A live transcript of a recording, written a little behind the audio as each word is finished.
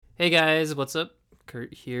Hey guys, what's up?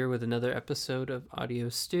 Kurt here with another episode of Audio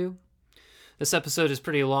Stew. This episode is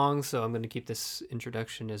pretty long, so I'm going to keep this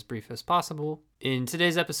introduction as brief as possible. In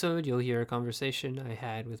today's episode, you'll hear a conversation I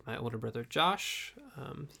had with my older brother Josh.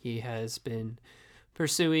 He has been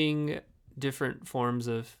pursuing different forms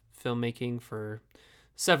of filmmaking for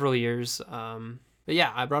several years. But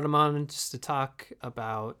yeah, I brought him on just to talk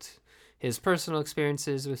about his personal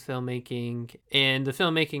experiences with filmmaking and the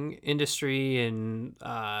filmmaking industry and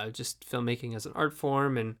just filmmaking as an art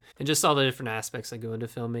form and just all the different aspects that go into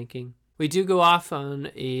filmmaking. We do go off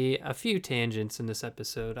on a few tangents in this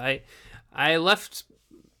episode. I left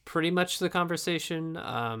pretty much the conversation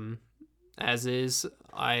as is.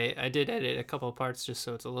 I did edit a couple of parts just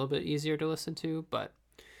so it's a little bit easier to listen to, but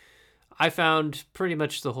I found pretty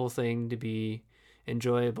much the whole thing to be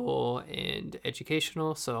enjoyable and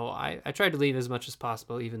educational. So I tried to leave as much as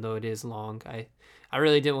possible, even though it is long. I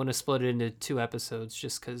really didn't want to split it into two episodes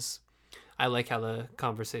just because I like how the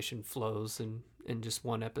conversation flows in just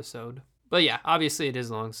one episode. But yeah, obviously it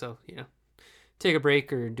is long. So, take a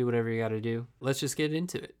break or do whatever you got to do. Let's just get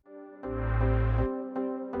into it.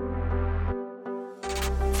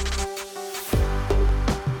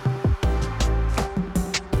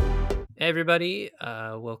 Hey everybody,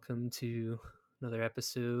 welcome to another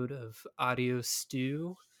episode of Audio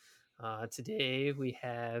Stew. Today we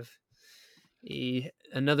have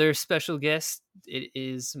another special guest. It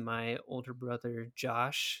is my older brother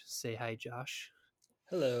Josh. Say hi, Josh.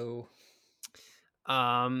 Hello.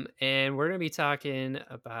 And we're gonna be talking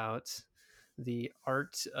about the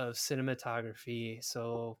art of cinematography.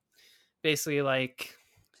 So basically, like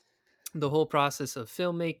the whole process of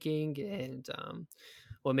filmmaking and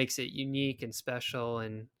what makes it unique and special,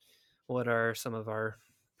 and what are some of our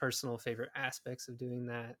personal favorite aspects of doing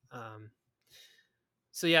that.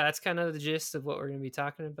 So yeah, that's kind of the gist of what we're going to be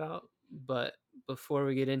talking about. But before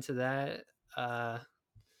we get into that, uh,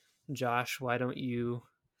 Josh, why don't you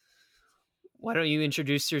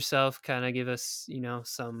introduce yourself? Kind of give us,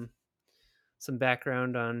 some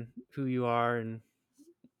background on who you are and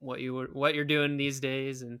what you're doing these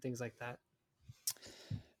days and things like that.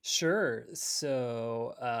 Sure.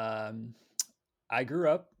 I grew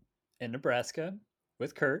up in Nebraska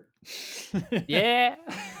with Kurt. Yeah.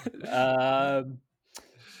 um,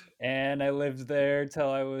 and I lived there till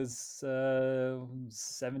I was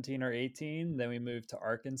 17 or 18. Then we moved to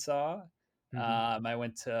Arkansas. hmm I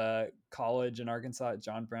went to college in Arkansas at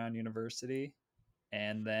John Brown University.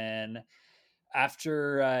 And then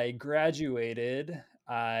after I graduated,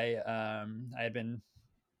 I had been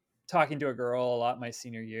talking to a girl a lot my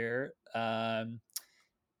senior year. And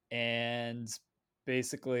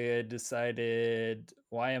basically I decided,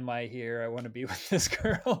 why am I here? I want to be with this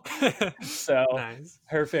girl. So Nice.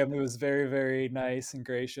 her family was very, very nice and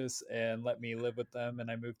gracious and let me live with them.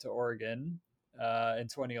 And I moved to Oregon in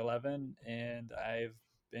 2011, and I've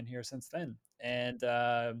been here since then. And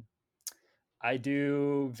I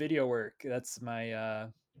do video work. That's my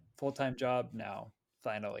full-time job now,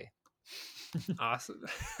 finally. Awesome.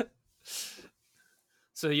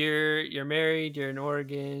 So you're married, you're in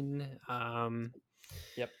Oregon.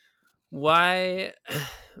 Yep. Why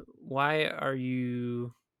why are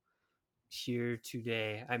you here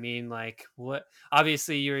today? I mean, like, what,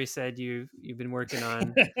 obviously you already said you've been working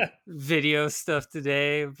on video stuff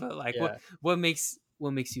today, but like Yeah. what makes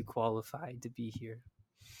you qualified to be here?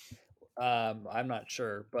 I'm not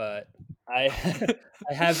sure, but I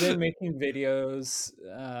I have been making videos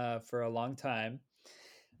for a long time.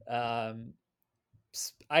 Um,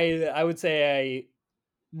 I would say I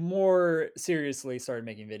more seriously started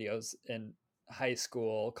making videos in high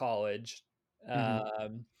school, college, hmm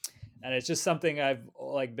and it's just something I've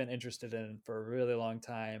like been interested in for a really long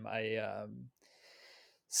time. I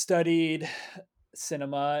studied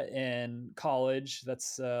cinema in college.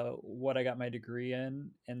 That's what I got my degree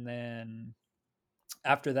in, and then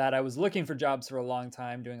after that, I was looking for jobs for a long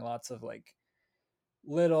time, doing lots of like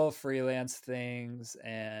little freelance things,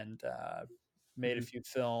 and made a hmm few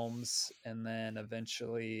films. And then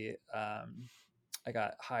eventually, I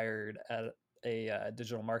got hired at a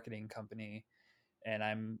digital marketing company, and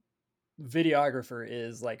I'm videographer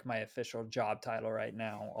is like my official job title right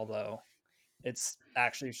now, although it's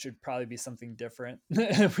actually should probably be something different.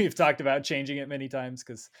 We've talked about changing it many times,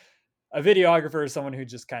 because a videographer is someone who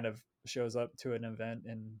just kind of shows up to an event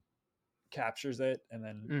and captures it and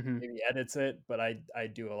then hmm maybe edits it. But I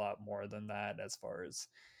do a lot more than that, as far as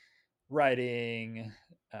writing,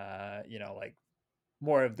 like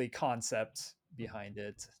more of the concept behind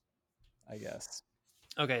it, I guess.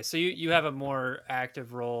 Okay, so you have a more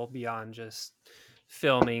active role beyond just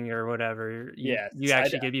filming or whatever. Yes, You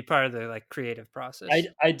actually get to be part of the like creative process.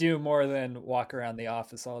 I do more than walk around the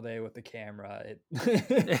office all day with the camera.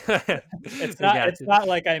 I got It's you. not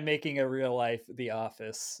like I'm making a real life The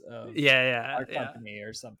Office of Yeah, our yeah. company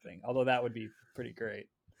or something, although that would be pretty great.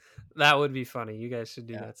 That would be funny. You guys should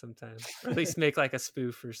do Yeah. that sometime, or at least make like a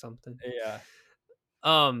spoof or something. Yeah.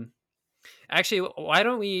 Um, Actually, why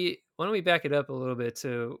don't we back it up a little bit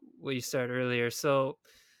to what you started earlier? So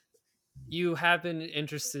you have been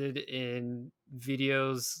interested in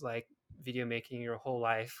videos, like video making, your whole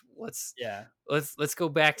life. Yeah. Let's go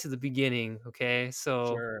back to the beginning, okay?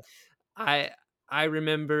 So Sure. I I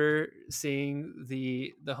remember seeing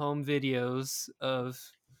the home videos of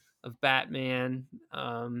Batman,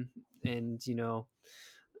 and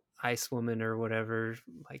Ice Woman or whatever,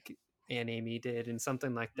 like Aunt Amy did, and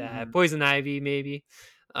something like that. Mhm. Poison Ivy, maybe.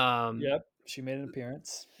 Um, Yep, she made an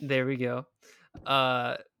appearance. there we go.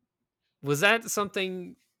 Uh, was that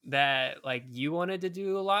something that like you wanted to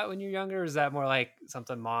do a lot when you're younger? Or is that more like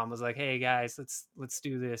something mom was like, "Hey guys, let's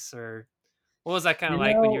do this," or what was that kind of You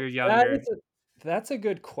like when you know, were younger? that's a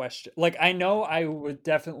good question. Like, I know I would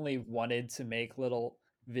definitely wanted to make little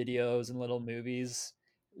videos and little movies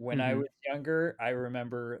when I Hmm. was younger. I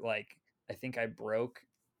remember, like, I think I broke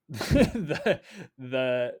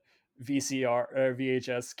the VCR or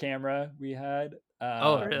VHS camera we had.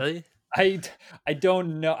 Oh, really? I d I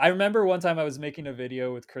don't know. I remember one time I was making a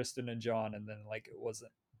video with Kristen and John, and then, like, it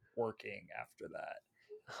wasn't working after that.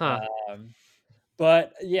 Huh. Um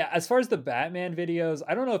but yeah, as far as the Batman videos,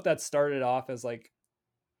 I don't know if that started off as like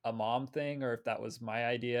a mom thing or if that was my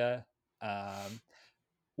idea. Um,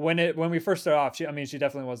 when we first started off, she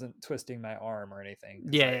definitely wasn't twisting my arm or anything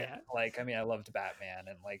because Yeah, I loved Batman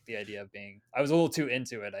and like the idea of being I was a little too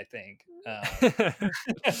into it, I think. yeah.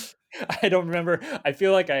 I don't remember. I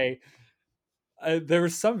feel like there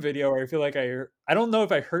was some video where I feel like I don't know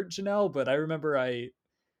if I hurt Janelle, but I remember I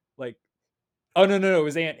like oh no, it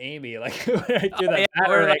was Aunt Amy. Like when I Oh threw that yeah,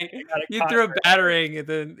 or batarang, like I got it you caught in threw a her head. battering and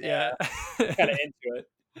then yeah. Kinda into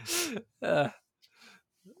it. uh,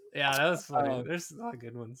 yeah, that was funny. Um, There's a lot of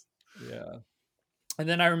good ones. yeah. And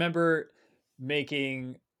then I remember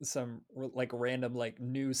making some like random like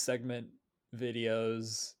news segment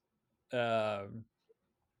videos um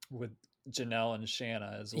with Janelle and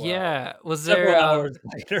Shanna as well. Yeah, was Several there hours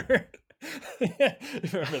later.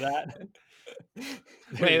 Remember that?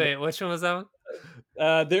 wait, There's wait, which one was that one?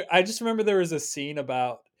 there I just remember there was a scene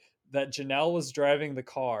about that Janelle was driving the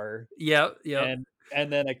car Yep.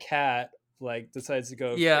 and then a cat like decides to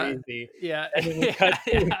go Yeah. crazy Yeah. and then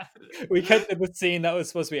Yeah. we cut to the scene that was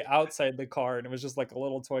supposed to be outside the car and it was just like a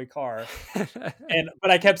little toy car and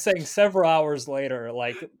but I kept saying several hours later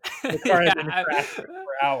like the car had Yeah. been crashing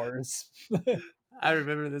for hours. I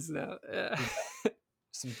remember this now. Yeah. Yeah,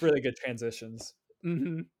 some really good transitions.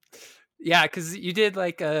 Mhm. Yeah, because you did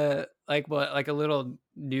like what, like a little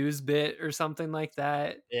news bit or something like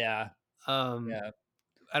that. Yeah, Um, yeah.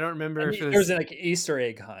 I don't remember And if it there was was. like an Easter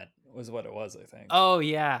egg hunt was what it was, I think. Oh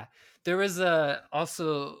yeah, there was a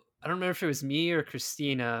also. I don't remember if it was me or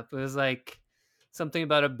Christina, but it was like something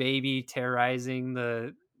about a baby terrorizing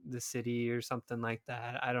the city or something like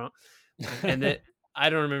that. I don't, and that I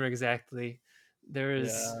don't remember exactly. There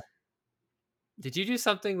was. Yeah. Did you do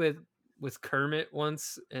something with Kermit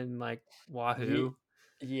once in like Ye Wahoo?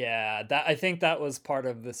 yeah, that I think that was part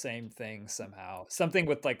of the same thing somehow. Something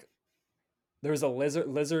with, like there was a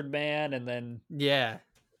lizard man and then Yeah,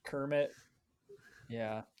 Kermit.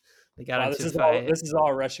 Yeah. they got Wow, into a fight. this is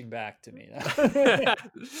all rushing back to me now.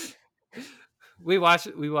 We watch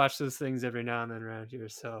those things every now and then around here,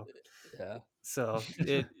 so Yeah.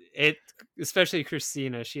 it especially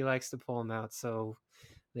Christina, she likes to pull them out, so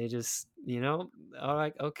they just are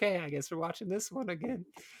like, okay, I guess we're watching this one again.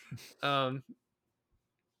 Um,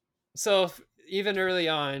 so even early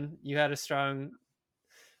on, you had a strong,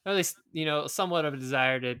 or at least somewhat of a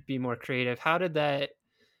desire to be more creative. How did that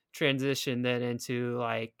transition then into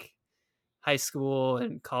like high school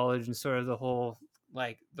and college and sort of the whole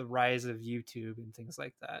like the rise of YouTube and things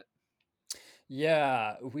like that?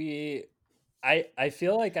 Yeah, I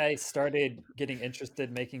feel like I started getting interested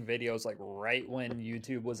in making videos like right when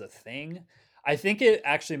YouTube was a thing. I think it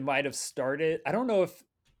actually might have started. I don't know if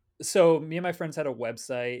so me and my friends had a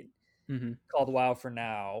website Hmm. called Wow for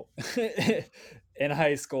Now in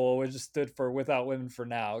high school, which just stood for Without Women for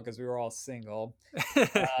Now because we were all single.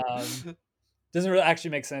 Um, doesn't really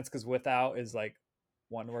actually make sense because without is like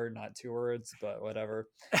one word, not two words, but whatever.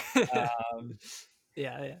 Um,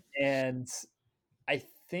 Yeah. and I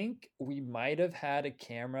think we might have had a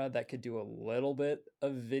camera that could do a little bit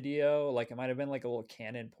of video. Like it might have been like a little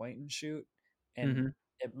Canon point and shoot. And Hmm.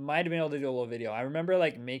 It might have been able to do a little video. I remember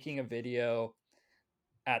like making a video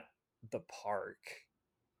at the park.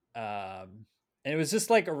 And it was just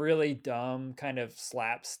like a really dumb kind of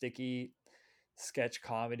slapsticky sketch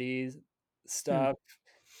comedy Hmm. stuff.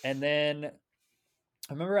 And then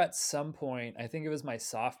I remember at some point, I think it was my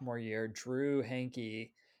sophomore year, Drew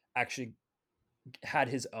Hankey actually had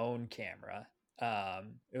his own camera.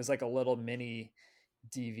 It was like a little mini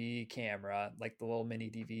DV camera, like the little mini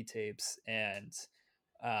DV tapes. And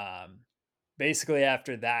um, basically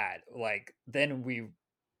after that, like then we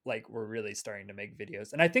like were really starting to make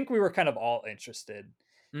videos. And I think we were kind of all interested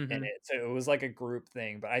in Mm-hmm. it. So it was like a group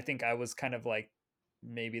thing, but I think I was kind of like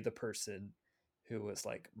maybe the person who was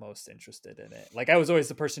like most interested in it. Like I was always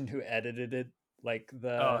the person who edited it, like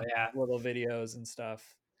Oh the yeah. little videos and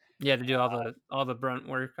stuff. Yeah, to do all the brunt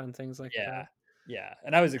work on things like Yeah. that. Yeah.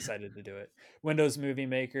 And I was excited to do it. Windows Movie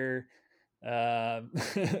Maker. Um,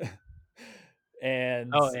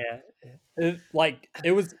 and Oh yeah.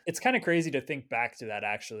 it's kind of crazy to think back to that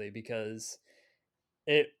actually, because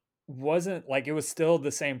it wasn't like it was still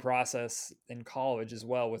the same process in college as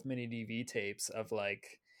well with mini DV tapes of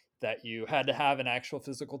like that you had to have an actual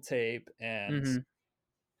physical tape, and Mm-hmm.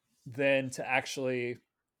 then to actually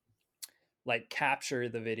like capture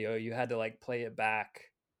the video you had to like play it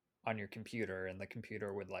back on your computer, and the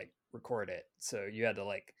computer would like record it, so you had to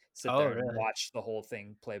like sit Oh there and really? watch the whole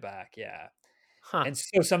thing play back. Yeah. Huh. And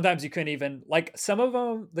so sometimes you couldn't even like some of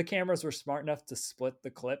them the cameras were smart enough to split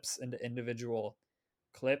the clips into individual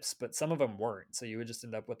clips, but some of them weren't. So you would just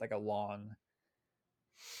end up with like a long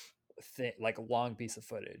thing, like a long piece of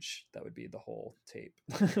footage that would be the whole tape.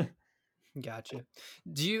 Gotcha.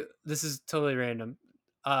 This is totally random.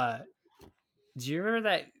 Uh do you remember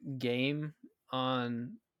that game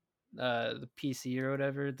on the PC or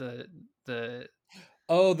whatever? The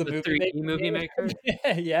Oh, the the movie 3D maker movie maker?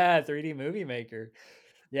 game. Yeah, 3D movie maker.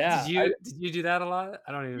 Did Yeah, you did you do that a lot?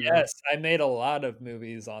 I don't even know. yes, I made a lot of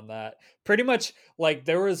movies on that. Pretty much like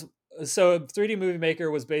there was so 3D movie maker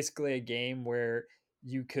was basically a game where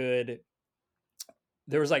you could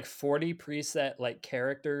there was like 40 preset like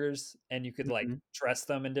characters, and you could like Mhm. dress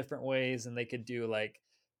them in different ways, and they could do like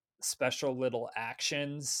special little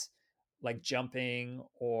actions like jumping,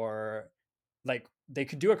 or like they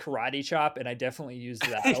could do a karate chop, and I definitely used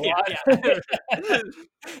that a Yeah, lot. yeah.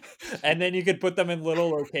 And then you could put them in little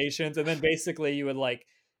locations, and then basically you would like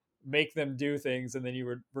make them do things, and then you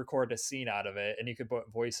would record a scene out of it, and you could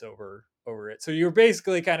put voiceover over it. So you're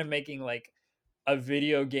basically kind of making like a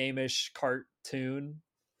video game-ish cartoon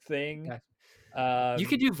thing. Gotcha. You Um,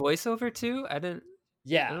 could do voiceover too? I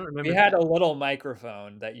yeah, don't we remember had that. a little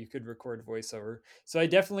microphone that you could record voiceover. So I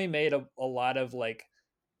definitely made a lot of like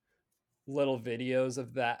little videos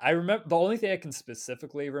of that. I remember the only thing I can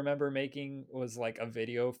specifically remember making was like a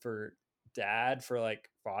video for dad for like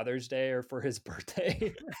Father's Day or for his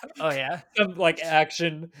birthday. Oh, yeah? Some like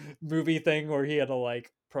action movie thing where he had to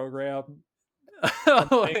like program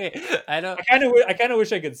Oh, something. wait, I kind of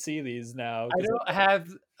wish I could see these now I because don't have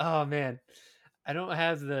oh, man. I don't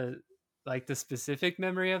have the specific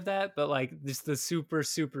memoy of that, but, like, just the super,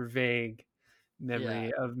 super vague yeah.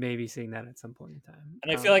 memory of maybe seeing that at some point in time.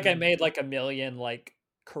 And I I feel don't like I remember. made like a million like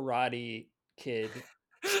Karate Kid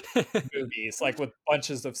movies, like with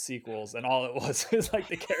bunches of sequels, and all it was is like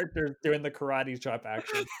the characters doing the karate chop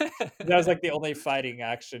action. That was like the only fighting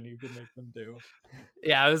action you could make them do.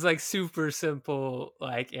 Yeah, it was, like, super simple,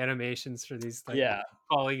 like, animations for these, like, Yeah,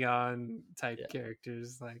 polygon type yeah.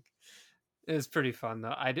 characters, like, it was pretty fun,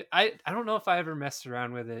 though. I don't know if I ever messed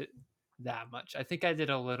around with it that much. I think I did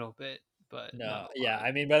a little bit, but not No, a yeah. lot.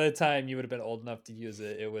 I mean, by the time you would have been old enough to use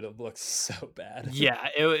it, it would have looked so bad. Yeah,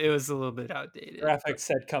 it was a little bit outdated, but Graphics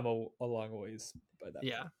had come a long ways by that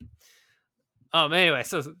yeah. point. Anyway,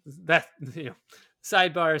 so that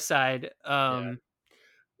sidebar aside, Yeah.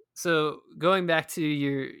 so going back to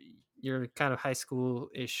your kind of high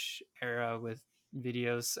school-ish era with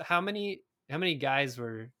videos, how many guys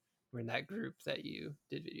were in that group that you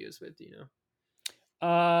did videos with, do you know?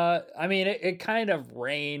 I mean, it kind of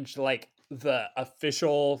ranged. Like the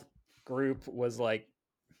official group was like,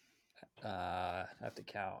 I have to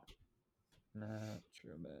count. Not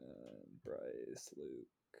Truman, Bryce, Luke.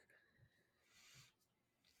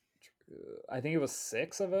 I think it was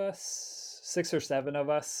six or seven of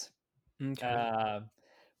us. Okay. Um,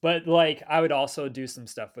 but like, I would also do some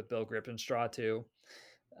stuff with Bill Grippenstraw too.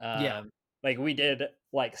 Yeah. Like we did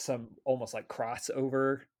like some almost like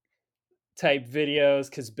crossover type videos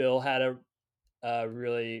because Bill had a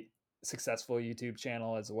really successful YouTube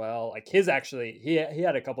channel as well. Like his actually, he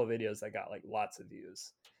had a couple of videos that got like lots of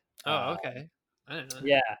views. Oh, Uh, okay. I don't know.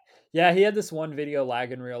 Yeah, he had this one video,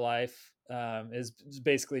 Lag in Real Life, is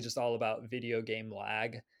basically just all about video game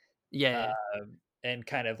lag, Yeah. and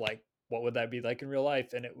kind of like, what would that be like in real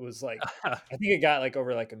life? And it was like, Yeah. I think it got like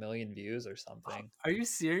over like 1,000,000 views or something. Are you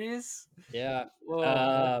serious? Yeah.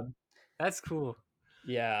 Whoa, Um, that's cool.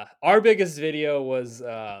 yeah. Our biggest video was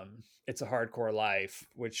It's a Hardcore Life,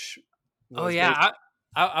 which Oh was yeah, based,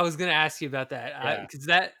 I was gonna ask you about that. yeah, Because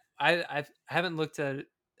that I haven't looked at it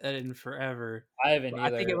in forever. I haven't But I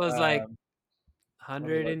think it either. was like Let me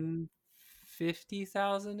look.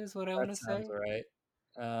 150,000 is what I want That to sounds say. right.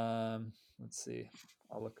 Let's see.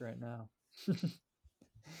 I'll look right now.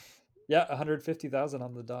 Yeah, 150,000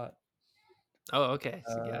 on the dot. Oh, okay.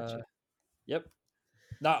 So Uh, gotcha. yep.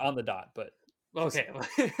 Not on the dot, but just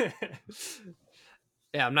Okay.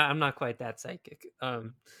 Yeah, I'm not quite that psychic.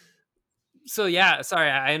 So yeah, sorry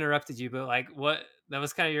I interrupted you, but like what that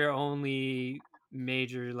was kind of your only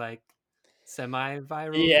major like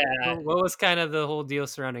semi-viral yeah. video. What was kind of the whole deal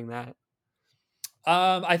surrounding that?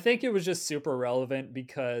 I think it was just super relevant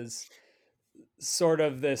because sort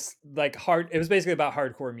of this like hard it was basically about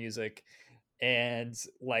hardcore music, and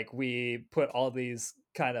like we put all these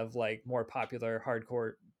kind of like more popular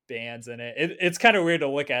hardcore bands in it. It's kind of weird to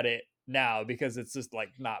look at it now because it's just like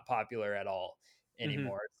not popular at all Hmm.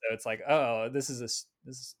 anymore. So it's like, oh, this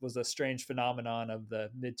was a strange phenomenon of the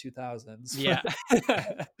mid 2000s. Yeah.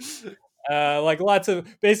 Like lots of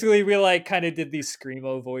basically we like kind of did these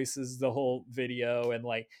screamo voices the whole video, and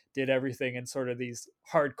like did everything in sort of these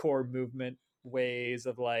hardcore movement ways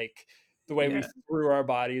of like the way we Yeah. threw our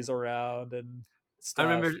bodies around and I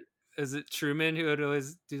remember, stuff. is it Truman who would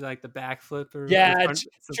always do like the backflip or Yeah, front?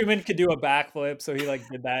 Truman could do a backflip, so he like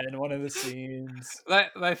did that in one of the scenes.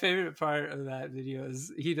 My favorite part of that video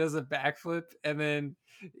is he does a backflip and then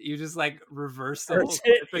you just like reverse the whole First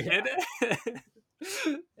hit, clip yeah, again,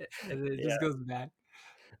 and then it just yeah. goes back.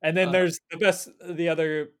 And then Uh, there's the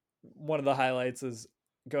other one of the highlights is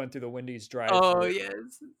going through the Wendy's oh drive-through.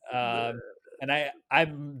 yes, Um, and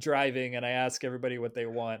I'm driving and I ask everybody what they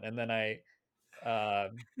want, and then I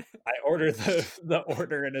order the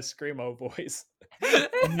order in a screamo voice,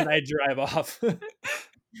 and then I drive off.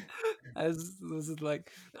 as was it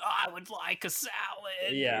like, I would like a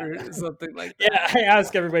salad Yeah. or something like Yeah, that. I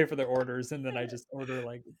ask everybody for their orders, and then I just order,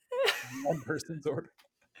 like, one person's order.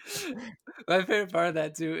 My favorite part of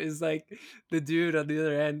that too is like the dude on the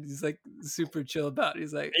other end. He's like super chill about it.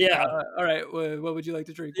 He's like, Yeah. all right, what would you like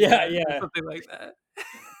to drink with Yeah, that?" Or yeah. something like that.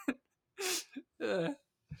 Uh,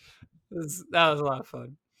 that was a lot of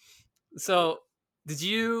fun. So, did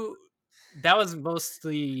you? That was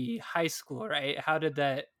mostly high school, right? How did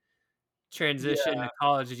that transition Yeah. to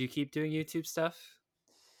college? Did you keep doing YouTube stuff?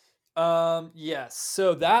 Yes.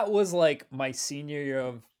 So that was, like, my senior year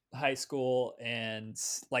of high school and,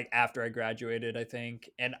 like, after I graduated, I think,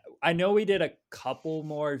 and I know we did a couple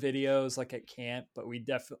more videos, like, at camp, but we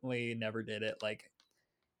definitely never did it, like,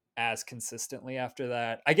 as consistently after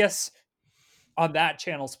that. I guess on that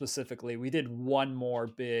channel specifically, we did one more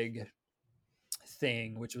big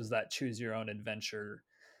thing, which was that choose your own adventure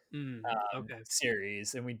Okay.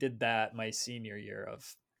 series, and we did that my senior year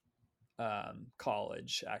of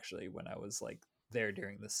college, actually, when I was like there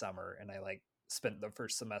during the summer, and I like spent the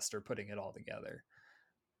first semester putting it all together.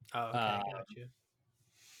 Oh, Uh, okay, got you.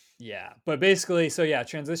 yeah, but basically, so yeah,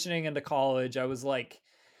 transitioning into college, I was like,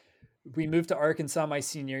 we moved to Arkansas my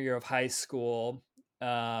senior year of high school,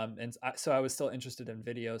 so I was still interested in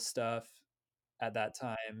video stuff at that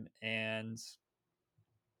time, and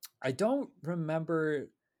I don't remember.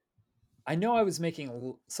 I know I was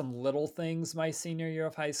making some little things my senior year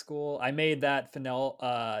of high school. I made that no,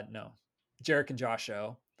 Jarek and Josh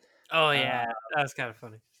show. Oh Uh, yeah, that was kind of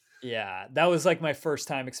funny. yeah, that was like my first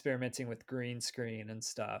time experimenting with green screen and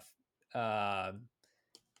stuff. Um,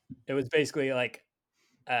 it was basically like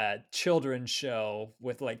a children's show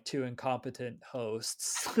with like two incompetent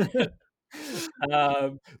hosts.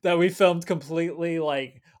 That we filmed completely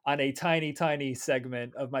like on a tiny, tiny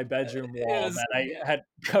segment of my bedroom It wall was that I had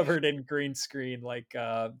covered in green screen. Like,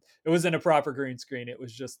 it wasn't a proper green screen; it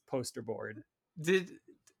was just poster board. did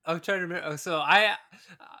I'm trying to remember. So I,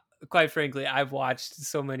 quite frankly, I've watched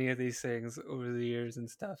so many of these things over the years and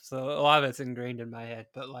stuff. So a lot of it's ingrained in my head.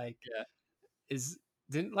 But like, Yeah. is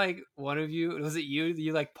didn't like one of you? Was it you?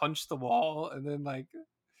 You like punched the wall and then like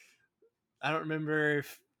I don't remember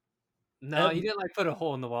if no, you Um, didn't like put a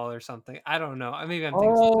hole in the wall or something. I don't know. Maybe I'm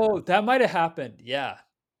thinking something oh, that might have happened. Yeah,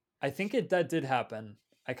 I think that did happen.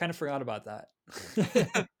 I kind of forgot about that.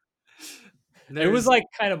 else. It was There's like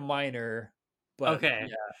kind of minor, but okay.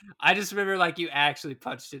 yeah, I just remember like you actually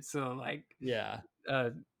punched it. So like yeah.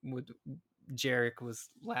 uh, with, Jarek was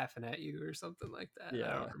laughing at you or something like that. I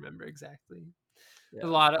Yeah. don't remember exactly. Yeah. A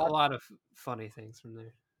lot of funny things from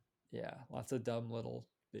there. Yeah. Lots of dumb little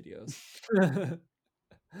videos.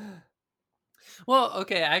 Well,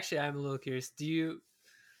 okay, actually I'm a little curious. Do you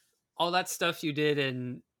all that stuff you did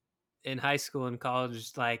in high school and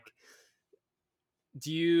college, like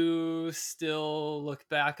do you still look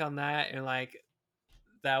back on that and like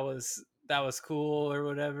that was cool or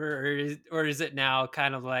whatever, or is it now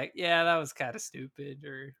kind of like, yeah, that was kind of stupid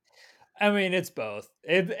or I mean, it's both.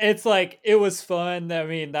 It's like it was fun. I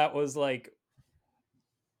mean, that was like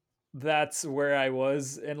that's where I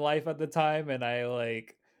was in life at the time, and I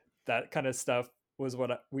like that kind of stuff was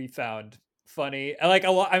what we found funny. I like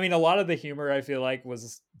a lot. I mean, a lot of the humor I feel like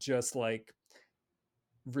was just like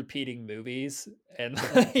repeating movies and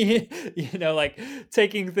Mhm. like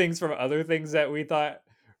taking things from other things that we thought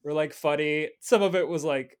were like funny. Some of it was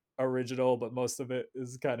like original, but most of it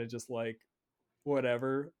is kind of just like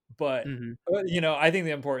whatever. But Mhm. I think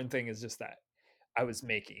the important thing is just that I was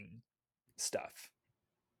making stuff.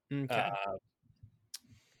 Uh, Okay.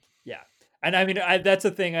 yeah, and I mean that's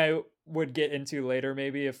a thing I would get into later,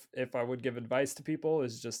 maybe if I would give advice to people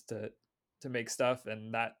is just to make stuff,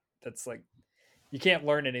 and that's like you can't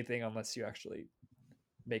learn anything unless you actually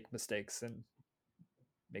make mistakes and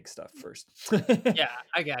make stuff first. Yeah,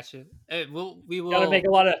 I got you. We gotta make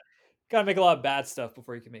will a lot of gotta make a lot of bad stuff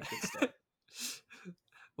before you can make good stuff.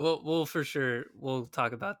 we'll for sure we'll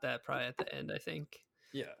talk about that probably at the end, I think.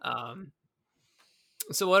 Yeah. Um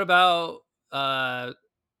so what about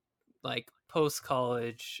like post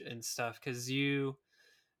college and stuff, cuz you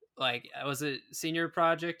like was it senior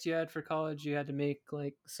project you had for college, you had to make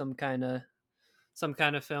like some kind of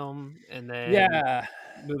film and then Yeah.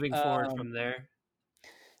 moving forward Um, from there.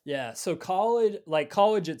 yeah. So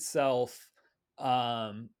college itself,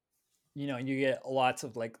 um, you get lots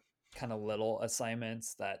of like kind of little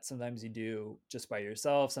assignments that sometimes you do just by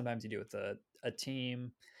yourself, sometimes you do with a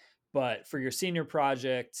team. But for your senior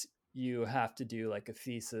project, you have to do like a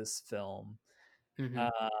thesis film. Mhm.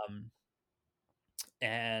 Um,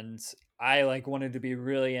 and I like wanted to be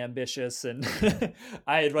really ambitious and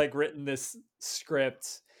I had like written this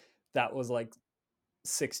script that was like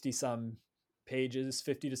 60 some pages,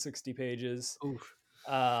 50 to 60 pages. Oof.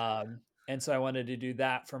 And so I wanted to do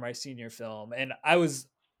that for my senior film. And I was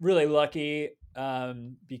really lucky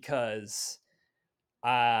because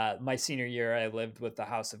my senior year, I lived with the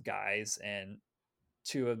House of Guys, and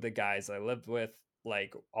two of the guys I lived with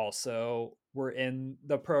like also were in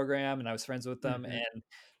the program and I was friends with them, Mhm. and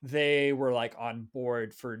they were like on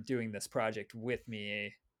board for doing this project with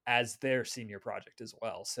me as their senior project as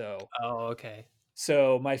well. Oh, okay.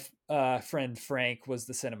 So my friend Frank was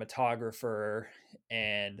the cinematographer,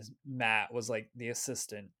 and Matt was like the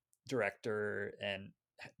assistant director and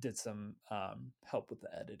did some help with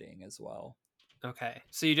the editing as well. Okay.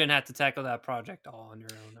 So you didn't have to tackle that project all on your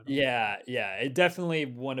own at all. Yeah, it definitely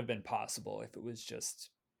wouldn't have been possible if it was just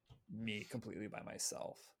me completely by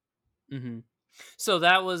myself. Mhm. So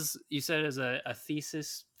that was, you said, as a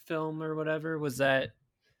thesis film or whatever. Was that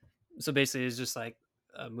so? Basically, it's just like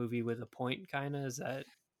a movie with a point, kind of. Is that?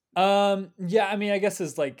 Yeah, I mean, I guess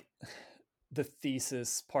is like the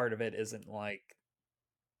thesis part of it isn't like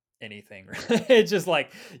anything. It's just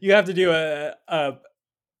like you have to do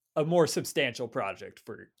a more substantial project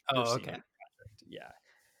for your Oh, okay. senior project. Yeah.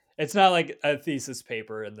 It's not like a thesis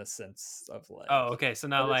paper in the sense of like, Oh, okay. So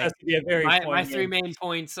now, this has like, to be a very my three poignant main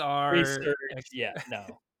points are research. Yeah, no,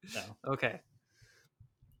 no. okay.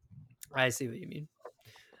 I see what you mean.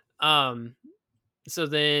 Um. So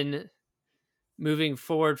then, moving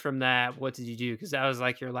forward from that, what did you do? Because that was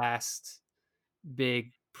like your last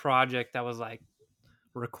big project that was like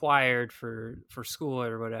required for school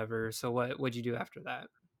or whatever. So what'd you do after that?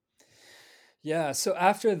 Yeah, so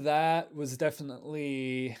after that was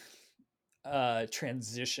definitely a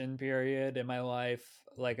transition period in my life.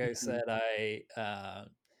 Like I Mhm. said, I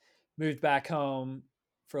moved back home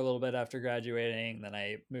for a little bit after graduating. Then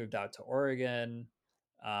I moved out to Oregon.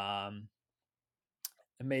 Um,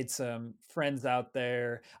 I made some friends out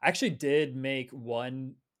there. I actually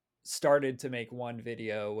started to make one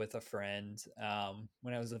video with a friend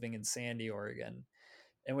when I was living in Sandy, Oregon.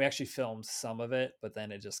 And we actually filmed some of it, but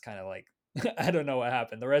then it just kind of like, I don't know what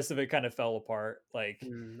happened. The rest of it kind of fell apart. Like it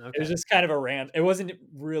was Okay. just kind of a rant. It wasn't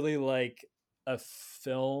really like a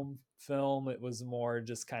film. It was more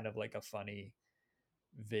just kind of like a funny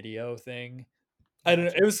video thing. I don't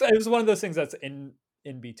know. Gotcha. It was one of those things that's in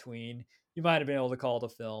between. You might have been able to call it a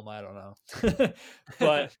film. I don't know.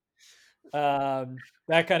 But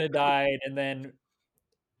that kind of died, and then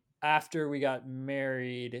after we got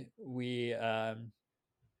married, we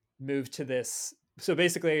moved to this. So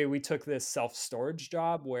basically, we took this self storage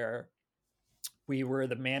job where we were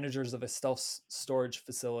the managers of a self storage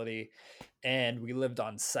facility, and we lived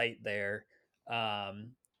on site there.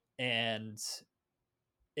 Um, and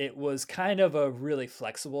it was kind of a really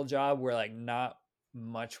flexible job where like not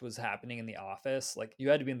much was happening in the office. Like you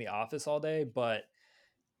had to be in the office all day, but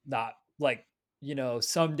not like,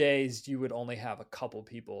 some days you would only have a couple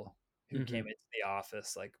people who came Mm-hmm. into the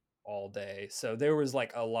office like all day. So there was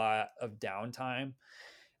like a lot of downtime.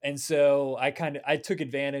 And so I took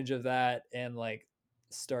advantage of that and like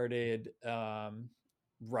started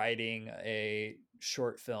writing a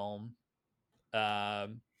short film.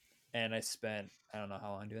 Um and I don't know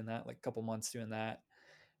how long doing that, like a couple months doing that.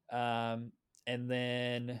 Um and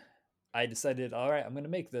then I decided, all right, I'm going to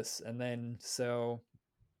make this. And then so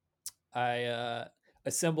I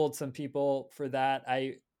assembled some people for that.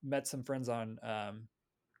 I met some friends on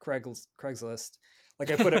Craigslist.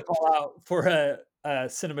 Like I put a call out for a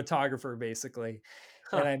cinematographer basically,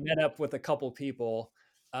 and Huh. I met up with a couple people.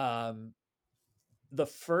 Um, the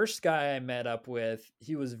first guy I met up with,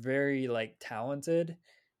 he was very like talented,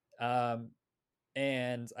 um,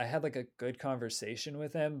 and I had like a good conversation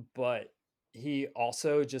with him, but he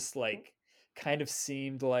also just like kind of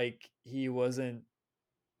seemed like he wasn't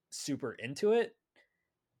super into it.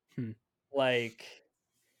 Hmm. Like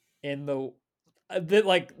in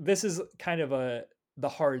like this is kind of the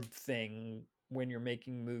hard thing when you're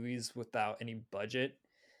making movies without any budget,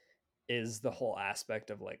 is the whole aspect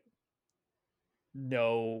of like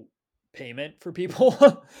no payment for people.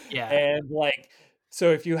 Yeah. And like,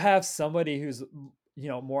 so if you have somebody who's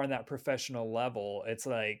more on that professional level, it's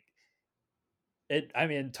like I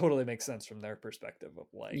mean, it totally makes sense from their perspective of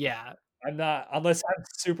like, Yeah. I'm not, unless I'm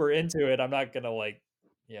super into it, I'm not gonna like,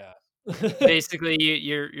 yeah. Basically,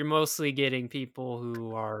 you're mostly getting people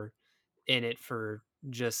who are in it for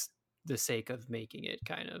just the sake of making it,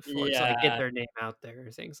 kind of, or to like get Yeah, their name out there,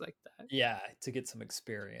 things like that. yeah, to get some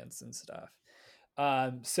experience and stuff.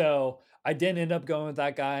 So I didn't end up going with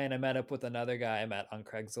that guy, and I met up with another guy I met on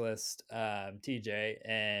Craigslist, TJ,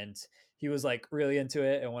 and he was like really into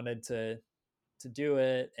it and wanted to do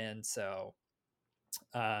it. And so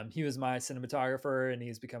he was my cinematographer, and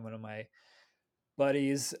he's become one of my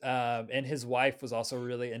buddies. And his wife was also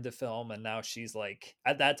really into film, and now she's like,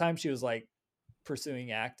 at that time she was like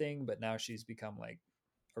pursuing acting, but now she's become like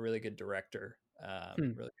a really good director, Hmm.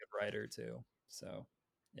 really good writer too. So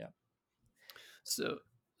yeah. So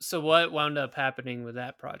so what wound up happening with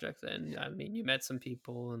that project then? I mean, you met some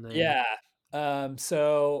people and then Yeah.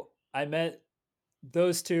 So I met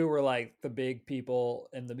those two were like the big people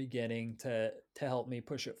in the beginning to help me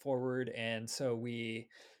push it forward. And so we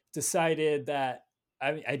decided that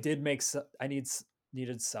I mean, I did make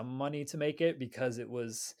needed some money to make it, because it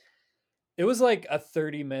was like a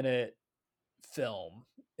 30-minute film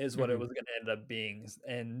is what it Mhm. was going to end up being,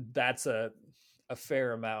 and that's a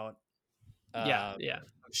fair amount Yeah, yeah.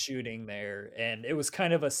 of shooting there. And it was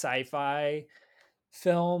kind of a sci-fi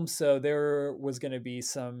film, so there was going to be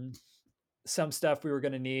some stuff we were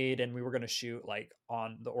going to need, and we were going to shoot like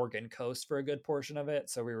on the Oregon coast for a good portion of it,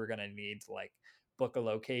 so we were going to need to like book a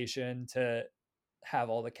location to have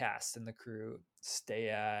all the cast and the crew stay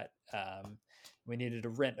at. We needed to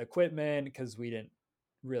rent equipment because we didn't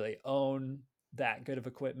really own that good of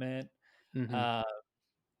equipment. Mhm. uh,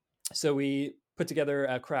 so we put together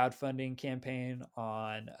a crowdfunding campaign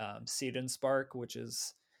on Seed and Spark, which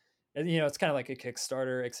is, it's kind of like a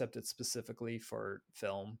Kickstarter, except it's specifically for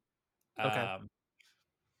film. Okay. Um,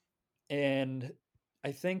 and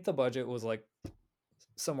I think the budget was like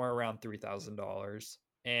somewhere around $3,000,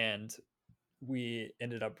 and we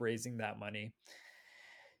ended up raising that money.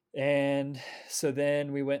 And so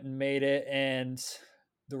then we went and made it, and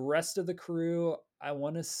the rest of the crew, I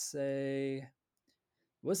want to say,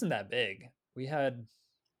 wasn't that big. We had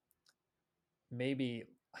maybe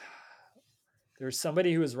there was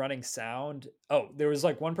somebody who was running sound. Oh, there was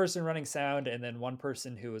like one person running sound, and then one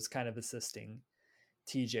person who was kind of assisting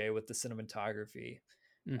TJ with the cinematography.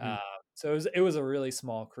 Uh, Mhm. so it was a really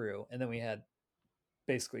small crew, and then we had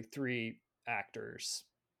basically three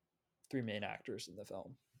main actors in the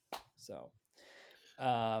film. So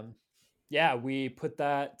um, yeah, we put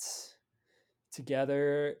that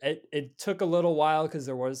together. It took a little while because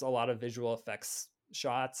there was a lot of visual effects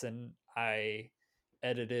shots, and I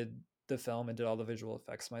edited the film and did all the visual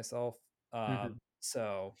effects myself. Mhm.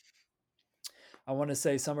 So I want to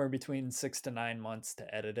say somewhere between 6 to 9 months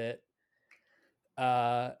to edit it.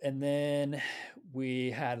 And then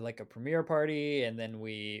we had like a premiere party, and then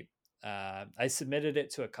I submitted it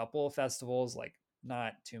to a couple of festivals, like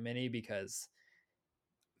not too many, because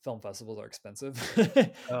film festivals are expensive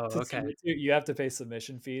Oh, to okay. submit to. You have to pay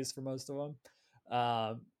submission fees for most of them.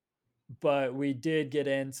 But we did get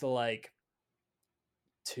into like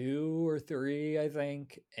two or three, I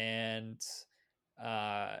think, and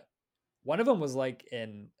uh, one of them was like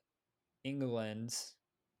in England,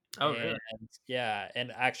 Oh, and really? yeah,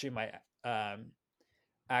 and actually my um,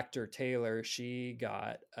 actor Taylor, she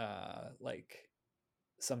got like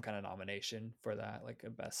some kind of nomination for that, like a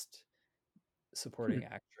best Hmm. supporting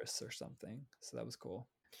actress or something. So that was cool.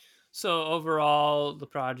 So overall, the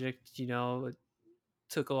project, it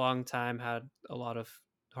took a long time, had a lot of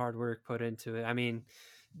hard work put into it. I mean,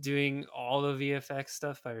 doing all the VFX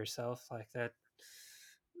stuff by yourself like that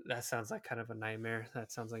sounds like kind of a nightmare.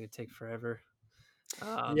 That sounds like it'd take forever.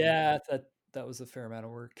 Um, Yeah, that was a fair amount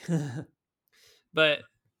of work. but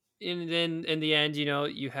in the end,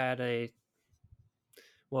 you had a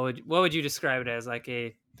what would you describe it as? Like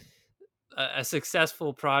a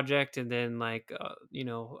successful project, and then like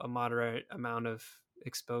a moderate amount of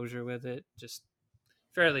exposure with it, just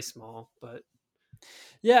fairly small, but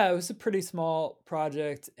Yeah, it was a pretty small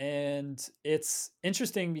project, and it's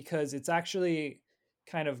interesting because it's actually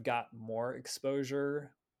kind of got more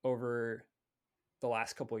exposure over the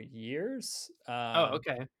last couple of years. oh,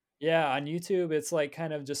 okay. Yeah, on YouTube, it's like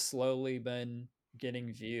kind of just slowly been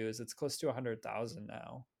getting views. It's close to 100,000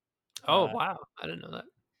 now. Oh, Uh, wow, I didn't know that.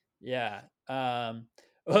 yeah.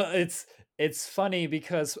 Well, it's funny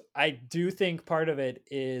because I do think part of it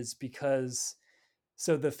is because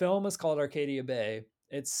so the film is called Arcadia Bay.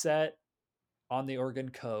 It's set on the Oregon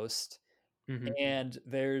coast, Hmm. and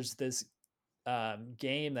there's this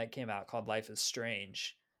game that came out called Life is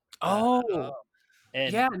Strange. Uh, Oh,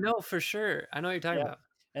 and yeah, no, for sure, I know what you're talking yeah, about.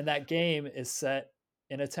 and that game is set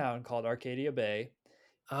in a town called Arcadia Bay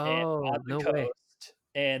and on Oh, the no way. coast,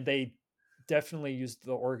 and they definitely used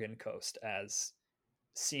the Oregon coast as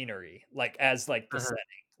scenery, like as like the Uh-huh. setting.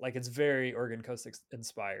 Like it's very Oregon coast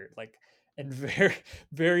inspired, like and very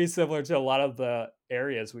very similar to a lot of the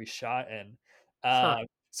areas we shot in. Huh.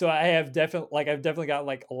 So I've definitely got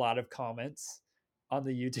like a lot of comments on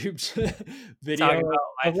the YouTube video Talking about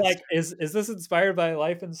of Life is like, is this inspired by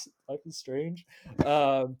Life is Strange?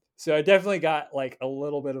 So I definitely got like a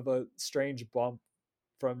little bit of a strange bump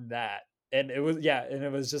from that, and it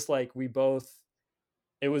was just like we both.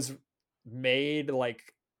 It was made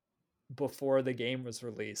like before the game was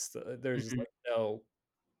released. There's Strange. like no,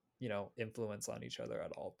 influence on each other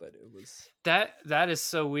at all, but it was That is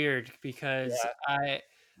so weird because yeah.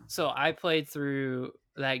 I played through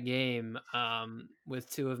that game with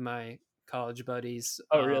two of my college buddies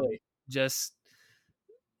Oh, really? just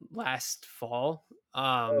last fall.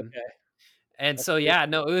 Okay. And That's so cool. yeah,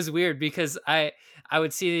 no, it was weird because I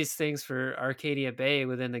would see these things for Arcadia Bay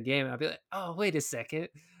within the game, and I'd be like, "Oh, wait a second.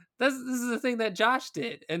 This is the thing that Josh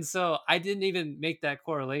did." And so I didn't even make that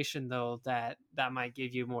correlation though that might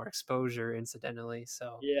give you more exposure incidentally.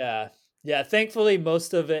 So Yeah. Yeah, thankfully,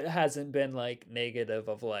 most of it hasn't been, like, negative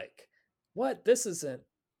of, like, "What? This isn't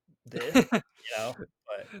this," you know?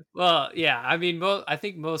 But well, yeah, I mean, I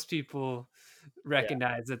think most people yeah,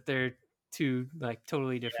 recognize that they're two like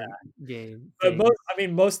totally different game but things.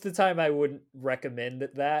 most of the time, I wouldn't recommend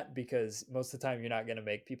that because most of the time, you're not gonna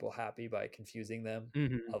make people happy by confusing them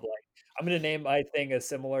Mhm. of, like, "I'm gonna name my thing a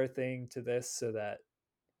similar thing to this so that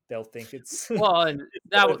they'll think it's Well, and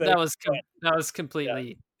it's similar thing." that was Yeah,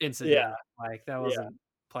 completely yeah, incidental. Like that yeah. wasn't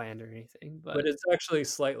planned or anything. But But it's actually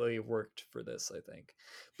slightly worked for this, I think.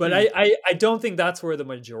 But hmm. I don't think that's where the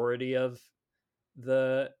majority of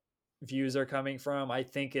the views are coming from. I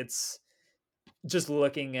think it's just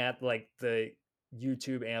looking at, like, the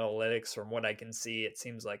YouTube analytics from what I can see, it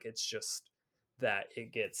seems like it's just that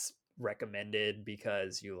it gets recommended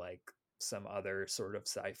because you like some other sort of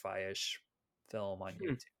sci-fi-ish film on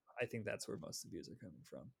Hmm. YouTube. I think that's where most of the views are coming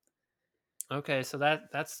from. Okay, so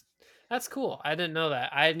that's cool. I didn't know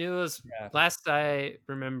that. I knew it was Yeah. last I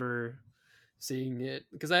remember seeing it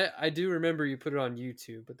because I do remember you put it on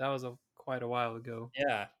YouTube, but that was quite a while ago.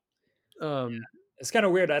 Yeah. Um, It's kinda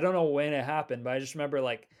weird, I don't know when it happened, but I just remember,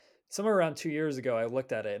 like, somewhere around 2 years ago, I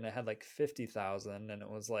looked at it and it had, like, 50,000, and it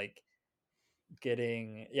was, like,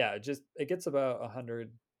 getting yeah, just it gets about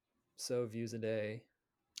 100 so views a day.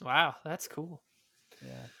 wow, that's cool.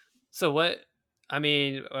 Yeah. So what? I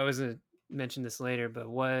mean, I was gonna mention this later, but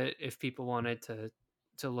what if people wanted to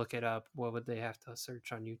look it up? What would they have to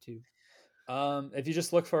search on YouTube? If you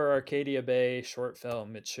just look for Arcadia Bay short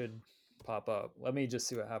film, it should pop up. Let me just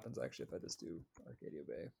see what happens actually if I just do Arcadia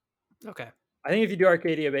Bay. Okay. I think if you do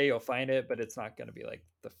Arcadia Bay, you'll find it, but it's not gonna be, like,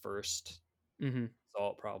 the first Hmm.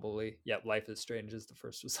 result probably. Yep, Life is Strange is the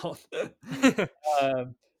first result.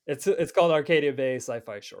 Um, It's called Arcadia Bay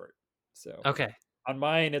Sci-Fi Short. So Okay. on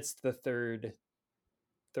mine, it's the third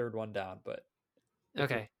one down, but if you're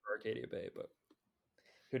Okay. Arcadia Bay, but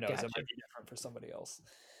who knows? It Gotcha. might be different for somebody else.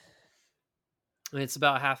 And it's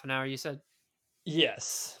about half an hour, you said?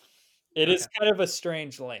 Yes, it is Okay. kind of a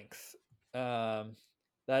strange length.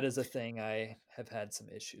 That is a thing I have had some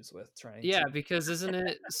issues with trying to. Yeah, because isn't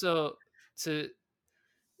it so to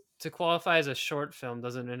to qualify as a short film,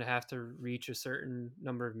 doesn't it have to reach a certain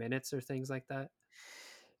number of minutes or things like that?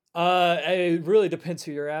 It really depends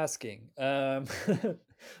who you're asking. Well,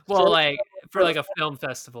 For like for for like a film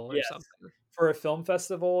festival or yes, something. for a film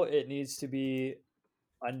festival, it needs to be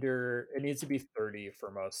under. It needs to be 30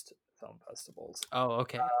 for most film festivals. Oh,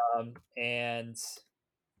 okay. And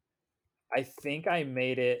I think I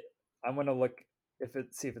made it. I'm gonna look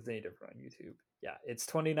see if it's any different on YouTube. Yeah, it's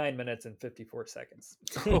 29 minutes and 54 seconds.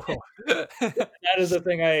 Oh. That is the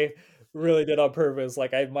thing I really did on purpose.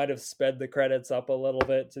 Like I might have sped the credits up a little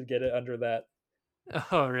bit to get it under that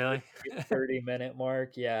Oh, really? 30-minute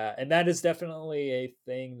mark. Yeah, and that is definitely a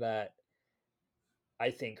thing that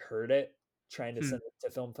I think hurt it trying to Hmm. send it to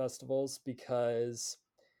film festivals because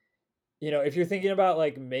if you're thinking about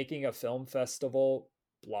like making a film festival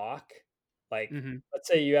block, like Mhm. let's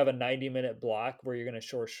say you have a 90-minute block where you're going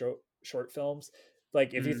to short films.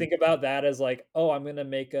 Like if you Mm. think about that as like, oh, I'm going to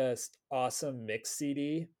make a awesome mix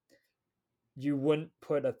CD, you wouldn't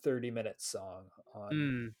put a 30-minute song on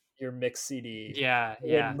Mm. your mix CD Yeah,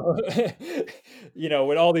 when yeah.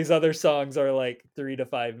 when all these other songs are like 3 to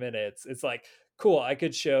 5 minutes. It's like, cool, I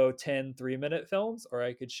could show 10 3-minute films or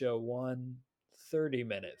I could show one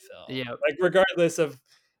 30-minute film. Yep. Like regardless of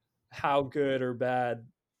how good or bad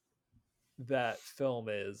that film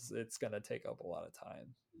is, it's going to take up a lot of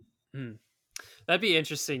time. Mm. That'd be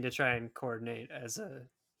interesting to try and coordinate as a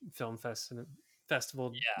film festival,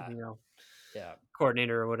 Yeah. Yeah.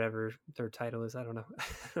 coordinator or whatever their title is. I don't know.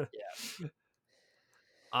 Yeah.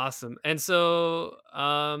 Awesome. And so,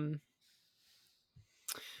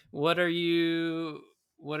 what are you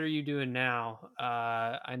doing now?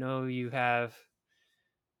 I know you have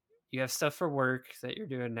stuff for work that you're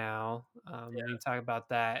doing now. You talk about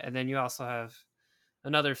that, and then you also have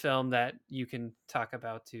another film that you can talk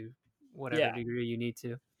about to whatever Yeah. degree you need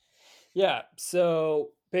to. Yeah.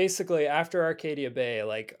 So basically, after Arcadia Bay,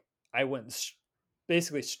 like I went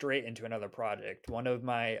basically straight into another project. One of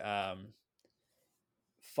my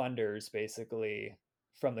funders, basically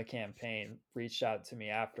from the campaign, reached out to me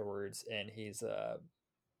afterwards, and he's a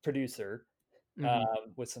producer Hmm.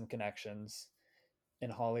 with some connections in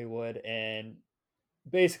Hollywood, and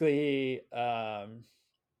basically he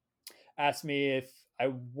asked me if I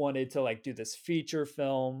wanted to like do this feature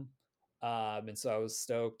film. And so I was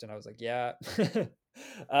stoked and I was like, yeah.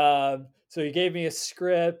 So he gave me a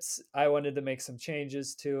script. I wanted to make some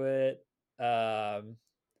changes to it.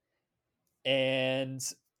 And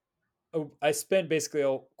I spent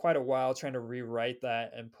basically quite a while trying to rewrite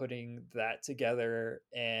that and putting that together.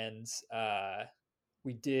 And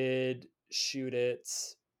we did shoot it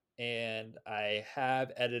and I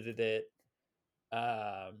have edited it.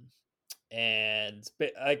 Um, and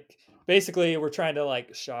like basically we're trying to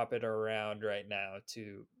like shop it around right now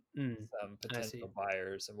to Mm, some I see. potential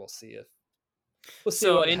buyers and we'll see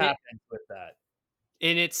So what happens with that.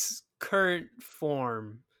 in its current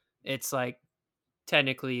form, it's like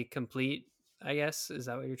technically complete, I guess. Is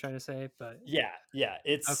that what you're trying to say? But Yeah,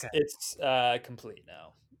 it's okay, it's complete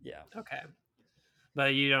now. Yeah. okay.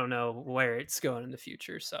 But you don't know where it's going in the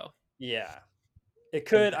future, so Yeah, it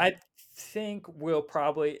could. okay. I think we'll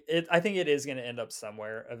probably it I think it is going to end up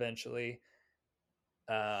somewhere eventually,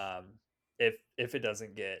 um if it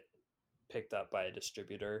doesn't get picked up by a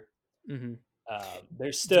distributor. Hmm.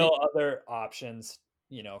 There's Did still other options,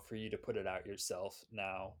 for you to put it out yourself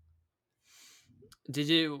now. did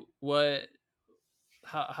you what?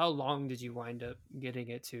 How long did you wind up getting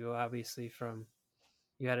it to? Obviously, from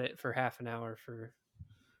you had it for half an hour for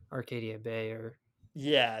Arcadia Bay, or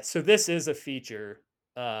Yeah, so this is a feature,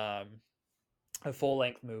 um, a full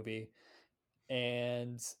length movie,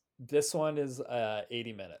 and this one is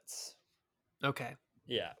 80 minutes. okay.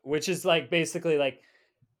 Yeah, which is like basically like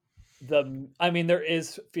I mean, there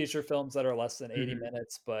is feature films that are less than 80 Hmm.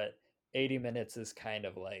 minutes, but 80 minutes is kind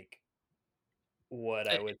of like what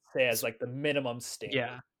I would say as like the minimum standard.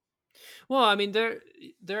 Yeah. Well, I mean, there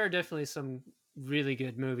are definitely some really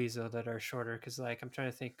good movies though that are shorter because, like, I'm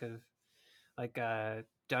trying to think of like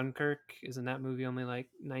Dunkirk. Isn't that movie only like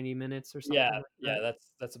 90 minutes or Yeah, something like yeah, that?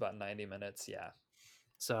 that's about 90 minutes. Yeah.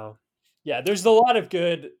 So, Yeah, there's a lot of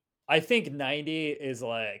good. I think 90 is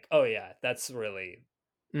like, oh yeah, that's really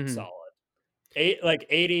mhm. solid. like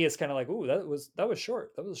 80 is kind of like, ooh, that was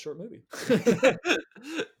short. That was a short movie.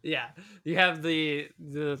 Yeah, you have the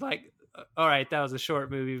like, all right, that was a short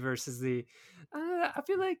movie versus the. I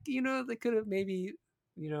feel like they could have maybe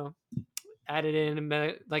you know added in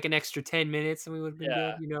like an extra 10 minutes and we would have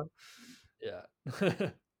been good. Yeah, yeah.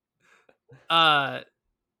 Uh,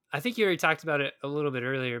 I think you already talked about it a little bit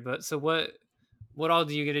earlier, but so what all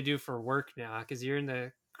do you get to do for work now? Because you're in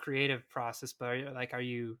the creative process, but are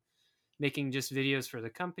you making just videos for the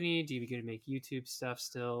company? Do you get to make YouTube stuff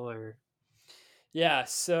still, or? Yeah,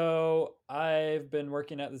 so I've been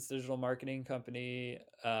working at this digital marketing company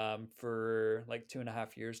for like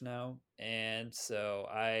 2.5 years now, and so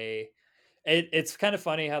it's kind of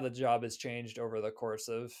funny how the job has changed over the course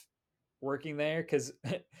of working there. Because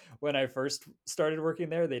when I first started working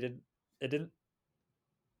there, it didn't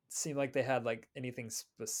seem like they had like anything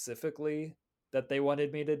specifically that they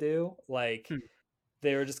wanted me to do. Like Hmm.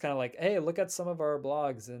 they were just kind of like, hey, look at some of our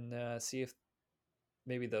blogs and see if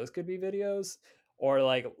maybe those could be videos, or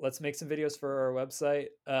like let's make some videos for our website.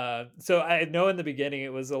 So I know in the beginning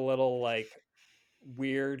it was a little like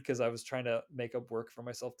weird because I was trying to make up work for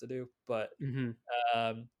myself to do, but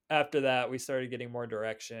Mm-hmm. after that we started getting more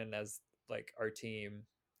direction as like our team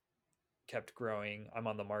kept growing. I'm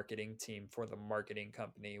on the marketing team for the marketing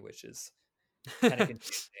company, which is kind of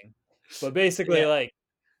confusing, but basically Yeah. like,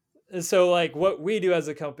 so like what we do as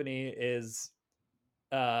a company is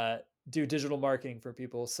uh, do digital marketing for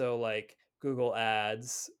people. So like Google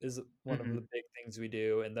Ads is one of Mm-hmm. the big things we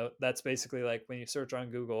do, and that's basically like when you search on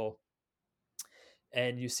Google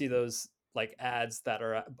and you see those like ads that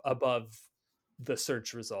are above the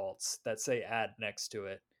search results that say ad next to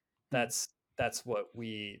it. That's that's what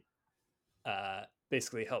we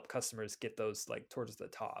basically help customers get those like towards the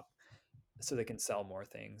top so they can sell more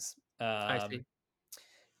things. I see.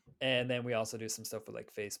 And then we also do some stuff with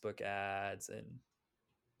like Facebook ads and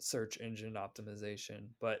search engine optimization.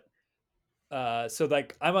 But so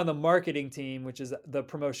like I'm on the marketing team, which is the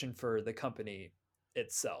promotion for the company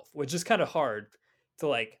itself, which is kind of hard to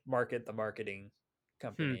like market the marketing Hmm.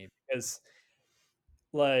 company because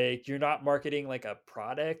like you're not marketing like a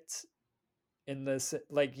product in this,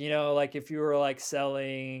 like, like if you were like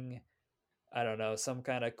selling, I don't know, some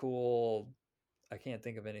kind of cool, I can't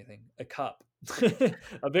think of anything, a cup,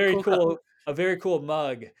 a very Cool cup. cool, a very cool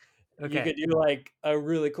mug. You Okay. could do like a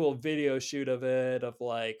really cool video shoot of it, of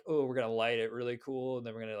like, oh, we're gonna light it really cool, and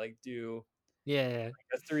then we're gonna like do Yeah. Yeah.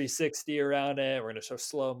 a 360 around it. We're gonna show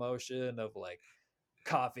slow motion of like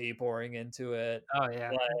coffee pouring into it. Oh yeah.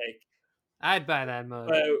 Like, I'd buy that mug.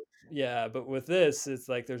 but yeah, but with this, it's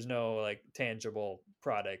like there's no like tangible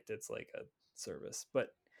product. It's like a service. But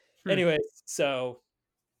Hmm. anyways, so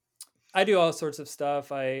I do all sorts of stuff.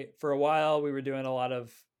 For a while we were doing a lot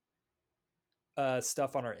of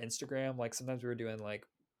stuff on our Instagram. Like sometimes we were doing like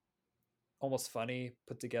almost funny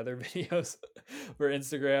put together videos for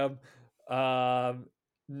Instagram. Um,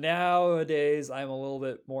 Nowadays, I'm a little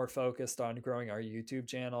bit more focused on growing our YouTube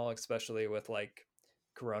channel, especially with like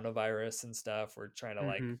coronavirus and stuff. We're trying to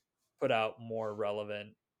like Mm-hmm. put out more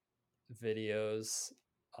relevant videos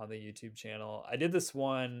on the YouTube channel. I did this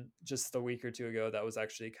one just a week or two ago that was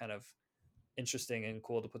actually kind of interesting and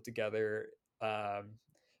cool to put together. Um,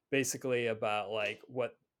 Basically about like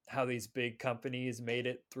how these big companies made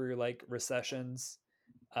it through like recessions.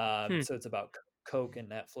 Hmm. So it's about Coke and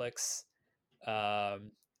Netflix,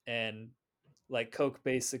 um, and like Coke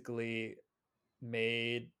basically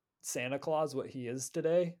made Santa Claus what he is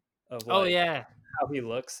today, of Oh like yeah. how he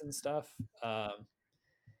looks and stuff.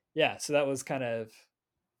 Yeah, so that was kind of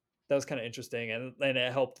interesting, and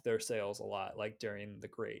it helped their sales a lot, like during the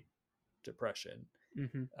Great Depression,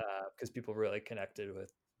 Mm-hmm. because people really connected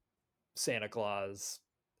with Santa Claus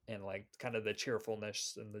and like kind of the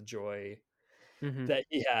cheerfulness and the joy Mm-hmm. that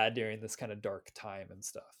he had during this kind of dark time and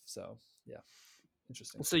stuff. So yeah,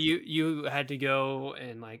 interesting. So you had to go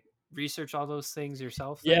and like research all those things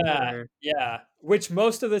yourself then, Yeah, or? yeah. Which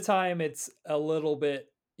most of the time it's a little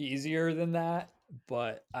bit easier than that,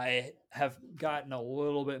 but I have gotten a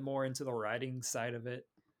little bit more into the writing side of it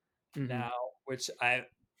Mm-hmm. now, which I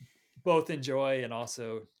both enjoy and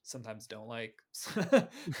also sometimes don't like.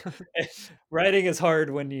 Writing is hard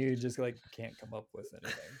when you just like can't come up with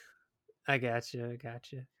anything. I gotcha. I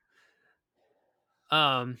gotcha.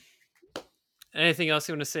 Um, Anything else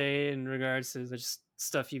you want to say in regards to the just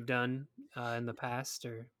stuff you've done in the past,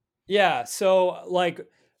 or? Yeah, so like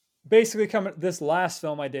basically coming this last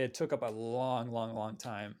film I did took up a long, long, long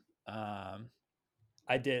time. Um,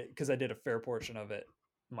 I did because I did a fair portion of it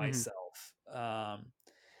Mm-hmm. myself.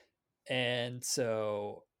 And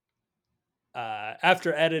so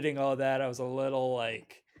after editing all that, I was a little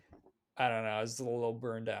like I don't know, I was a little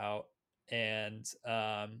burned out, and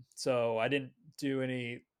so I didn't do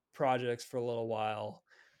any projects for a little while.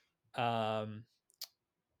 Um,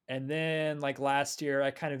 and then like last year,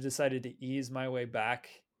 I kind of decided to ease my way back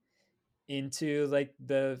into like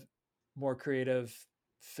the more creative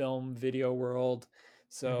film video world.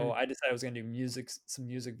 So Hmm. I decided I was going to do some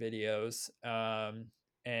music videos.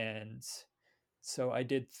 And so I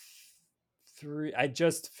did three. I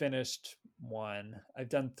just finished one. I've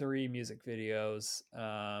done three music videos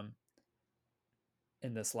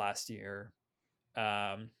in this last year.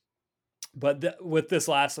 Um, but with this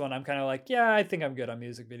last one, I'm kind of like, yeah, I think I'm good on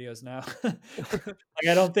music videos now. Like,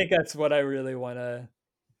 I don't think that's what I really want to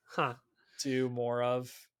Huh. do more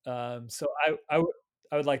of. So I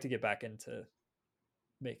would like to get back into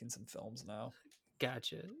making some films now.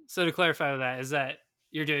 Gotcha. So to clarify that, is that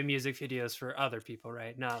you're doing music videos for other people,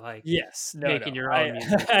 right? Not like Yes, no, making no. your own I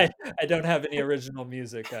music. I don't have any original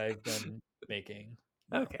music I've been making.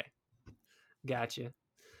 No. Okay. Gotcha.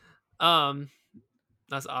 Um,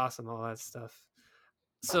 that's awesome. All that stuff.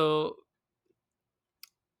 So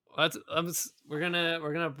we're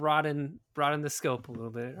gonna broaden the scope a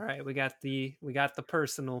little bit. All right, we got the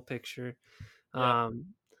personal picture. Yep.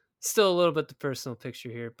 Um, still a little bit the personal picture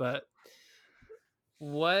here, but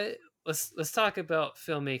what? Let's talk about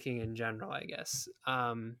filmmaking in general. I guess.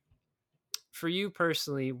 For you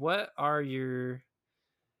personally, what are your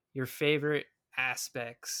favorite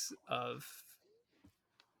aspects of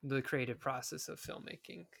the creative process of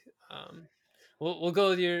filmmaking? Um, we'll go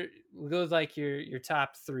with like your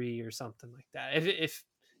top three or something like that.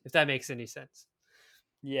 If that makes any sense.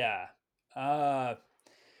 Yeah. Uh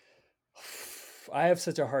I have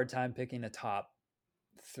such a hard time picking a top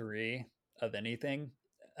 3 of anything.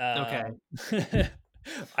 Okay.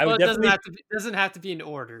 I Well, would it doesn't definitely have to be, doesn't have to be in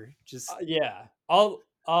order. Just yeah.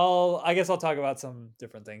 I guess I'll talk about some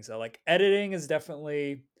different things. So like editing is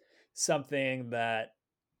definitely something that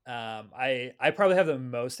I probably have the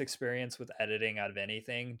most experience with editing out of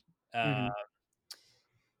anything. Uh, hmm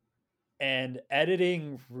and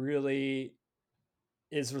editing really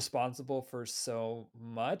is responsible for so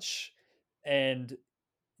much, and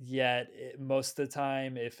yet most of the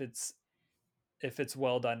time if it's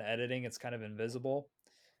well done editing, it's kind of invisible.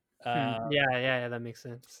 hmm. Uh, Yeah, that makes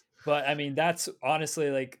sense. but I mean, that's honestly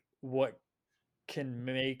like what can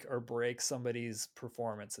make or break somebody's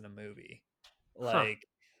performance in a movie. Huh. Like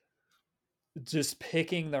just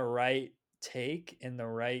picking the right take in the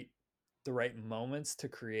right moments to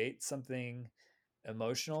create something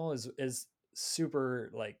emotional is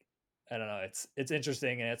super like I don't know, it's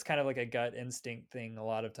interesting and it's kind of like a gut instinct thing a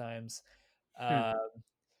lot of times. Hmm. Uh,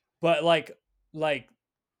 but like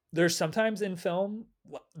there's sometimes in film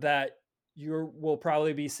that you will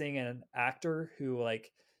probably be seeing an actor who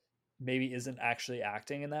like maybe isn't actually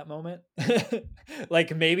acting in that moment.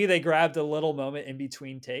 Like maybe they grabbed a little moment in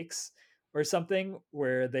between takes or something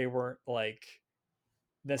where they weren't like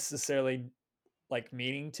necessarily like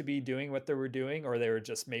meaning to be doing what they were doing, or they were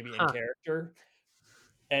just maybe in Huh. character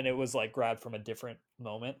and it was like grabbed from a different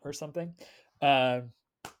moment or something. Uh,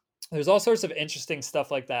 there's all sorts of interesting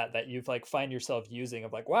stuff like that that you've like find yourself using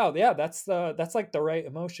of like, wow, yeah, that's like the right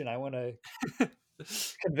emotion I want to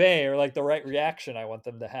convey or like the right reaction I want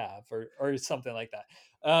them to have or something like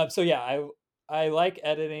that. So yeah, I like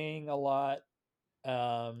editing a lot.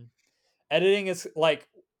 Um, editing is like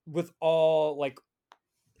with all like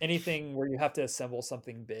anything where you have to assemble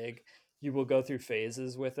something big, you will go through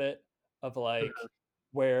phases with it of like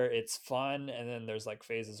where it's fun and then there's like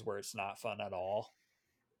phases where it's not fun at all.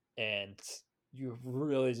 And you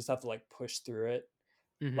really just have to like push through it.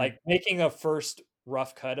 hmm Like making a first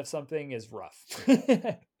rough cut of something is rough.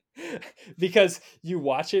 Because you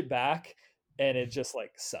watch it back and it just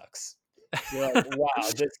like sucks. You're like,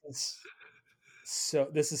 wow, this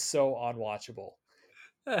is so unwatchable.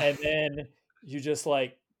 And then you just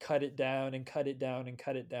like cut it down and cut it down and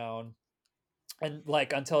cut it down and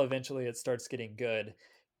like until eventually it starts getting good.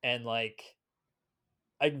 And like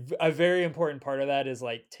a very important part of that is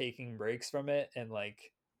like taking breaks from it and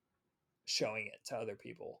like showing it to other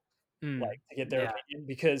people, like to get their Yeah. opinion,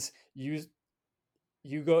 because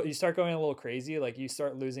you start going a little crazy, like you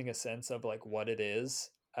start losing a sense of like what it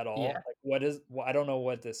is at Yeah. all, like I don't know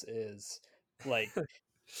what this is, like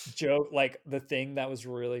joke, like the thing that was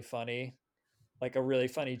really funny, like a really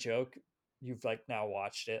funny joke, you've like now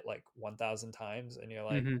watched it like 1,000 times and you're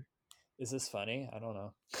like, hmm is this funny? I don't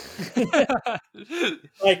know.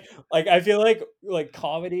 Like I feel like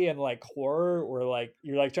comedy and like horror where like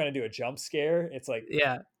you're like trying to do a jump scare, it's like,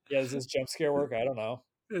 Yeah. yeah, does this jump scare work? I don't know.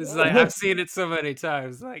 It's like I've seen it so many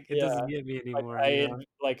times, like it Yeah, doesn't get me like anymore.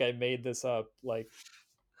 I made this up, like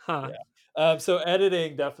Huh. yeah. So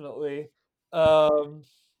editing definitely. Um,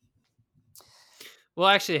 Well,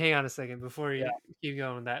 actually, hang on a second before yeah. you keep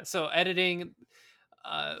going with that. So editing,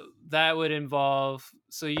 that would involve.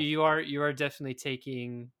 So you are definitely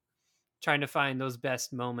taking trying to find those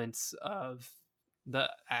best moments of the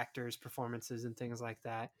actors' performances and things like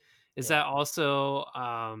that. Is Yeah. that also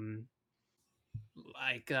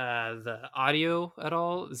like the audio at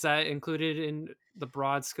all? Is that included in the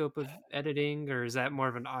broad scope of editing, or is that more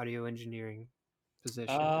of an audio engineering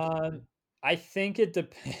position? Would you say? Um, I think it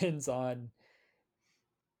depends on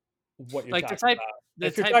what you're Like talking about. the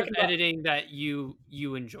If you're type of talking about, editing that you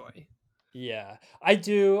enjoy. yeah, I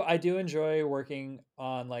do enjoy working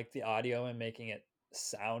on like the audio and making it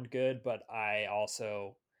sound good, but I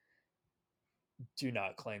also do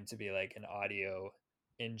not claim to be like an audio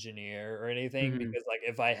engineer or anything Hmm. because like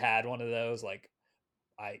if I had one of those, like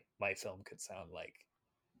my film could sound like,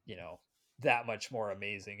 you know, that much more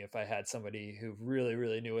amazing if I had somebody who really,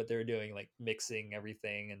 really knew what they were doing, like mixing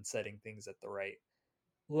everything and setting things at the right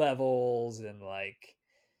levels and like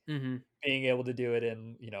Hmm. being able to do it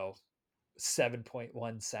in,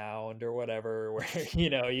 7.1 sound or whatever, where,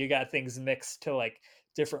 you got things mixed to like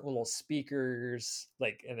different little speakers,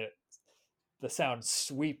 like, and the sound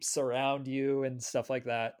sweeps around you and stuff like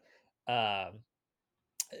that. Um,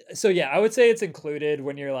 so yeah, I would say it's included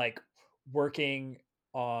when you're like working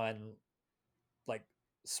on like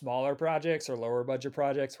smaller projects or lower budget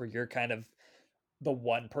projects where you're kind of the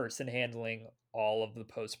one person handling all of the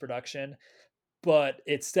post production. But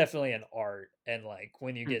it's definitely an art, and like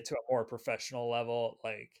when you get to a more professional level,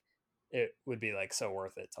 like it would be like so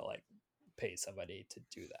worth it to like pay somebody to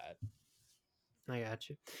do that. I got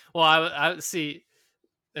you. Well, I see.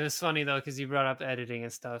 It was funny though because you brought up editing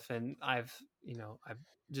and stuff, and I'm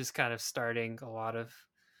just kind of starting a lot of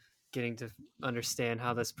getting to understand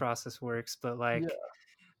how this process works. But Yeah. like,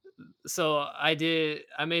 so I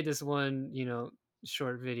made this one,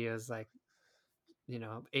 short videos like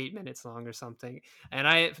 8 minutes long or something,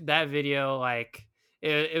 and that video like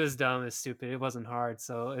it was dumb, it's stupid, it wasn't hard,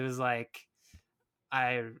 so it was like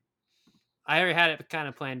I I already had it kind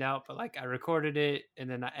of planned out, but like I recorded it and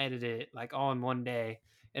then I edited it like all in one day.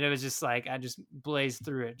 And it was just like I just blazed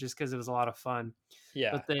through it just because it was a lot of fun.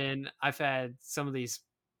 Yeah. But then I've had some of these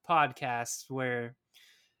podcasts where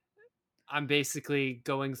I'm basically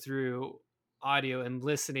going through audio and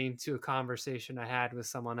listening to a conversation I had with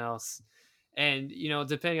someone else. And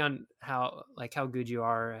depending on how good you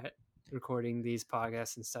are at recording these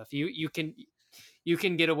podcasts and stuff, you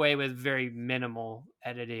can get away with very minimal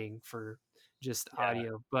editing for just Yeah.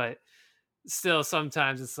 audio, but still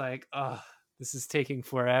sometimes it's like, oh, this is taking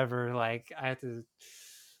forever. Like I have to,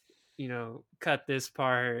 cut this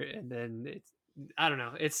part and then it's I don't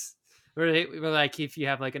know. It's really like if you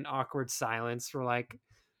have like an awkward silence for like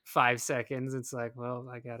 5 seconds, it's like, well,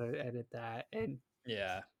 I gotta edit that.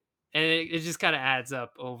 Yeah. And it just kind of adds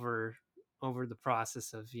up over the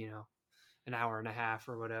process of, an hour and a half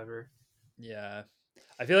or whatever. Yeah.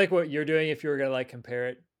 I feel like what you're doing, if you were gonna like compare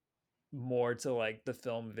it more to like the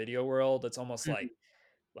film video world, it's almost Mhm.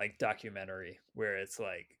 like documentary where it's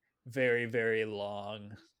like very, very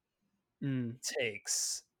long Mm.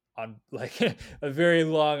 takes on like a very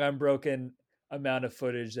long unbroken amount of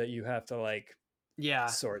footage that you have to like Yeah.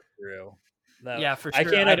 sort through. No, Yeah, for I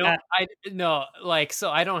sure. can't imagine. I no, like,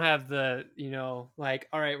 so I don't have the, like,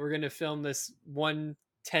 all right, we're gonna film this one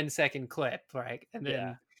 10-second clip, right? And Yeah,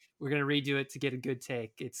 then we're gonna redo it to get a good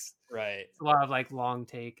take. right. It's a lot of like long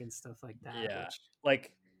take and stuff like that, Yeah. which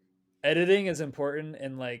Like editing is important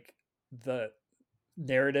in like the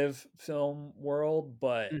narrative film world,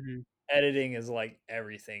 but Mhm. editing is like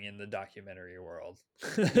everything in the documentary world.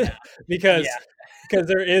 Yeah. Yeah. because because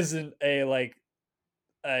there isn't a like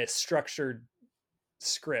a structured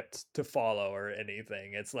script to follow or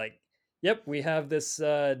anything. It's like, yep, we have this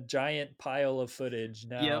giant pile of footage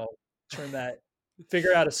Yep. now. Turn that,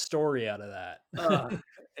 figure out a story out of that. Ugh,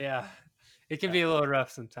 yeah. It can Yeah, be a little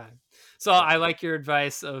rough sometimes. So yeah, I like your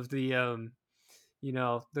advice of the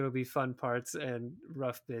there'll be fun parts and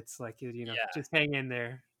rough bits, like yeah, just hang in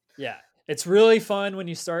there. yeah. It's really fun when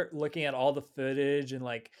you start looking at all the footage and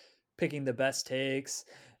like picking the best takes,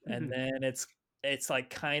 and Mhm. then it's like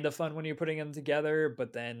kind of fun when you're putting them together,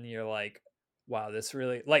 but then you're like, wow, this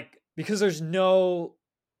really like because there's no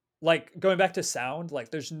like going back to sound,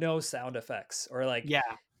 like there's no sound effects or like Yeah.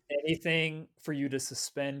 anything for you to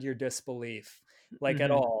suspend your disbelief, like,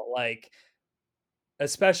 at Mhm. all, like,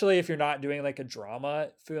 especially if you're not doing, like, a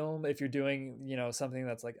drama film, if you're doing, something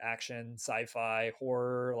that's, like, action, sci-fi,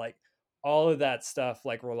 horror, like, all of that stuff,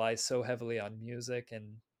 like, relies so heavily on music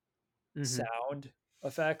and Mhm. sound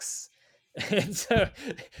effects And so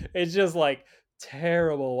it's just like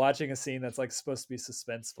terrible watching a scene that's like supposed to be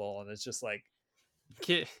suspenseful, and it's just like,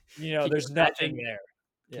 Can, can you there's nothing imagine? there.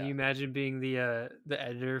 Can Yeah. you imagine being the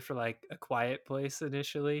editor for like A Quiet Place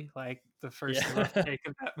initially, like the first rough Yeah. take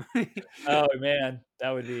of that movie? Oh man,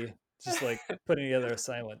 that would be just like putting together a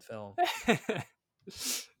silent film.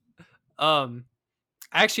 um,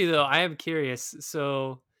 actually, though, I am curious.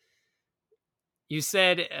 So you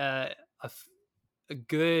said a, f- a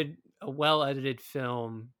good, a well edited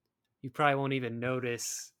film, you probably won't even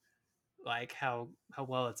notice like how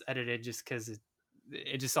well it's edited just because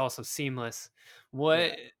it just also seamless. Yeah.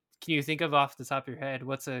 What can you think of off the top of your head?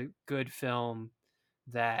 What's a good film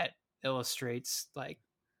that illustrates like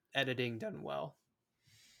editing done well?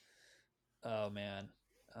 Oh man.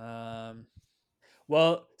 Um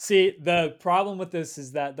well, see, the problem with this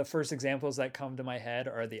is that the first examples that come to my head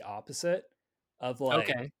are the opposite of like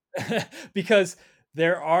Okay. because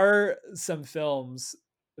there are some films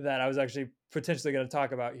that I was actually potentially going to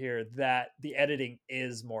talk about here that the editing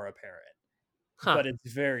is more apparent, Huh. but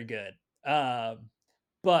it's very good. Um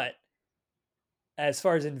but as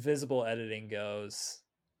far as invisible editing goes,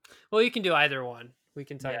 Well, you can do either one. We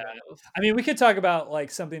can talk yeah. about both. I mean, we could talk about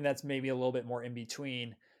like something that's maybe a little bit more in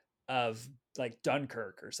between of like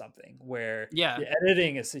Dunkirk or something where Yeah. the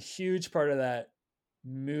editing is a huge part of that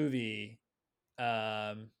movie.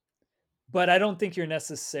 Um, but I don't think you're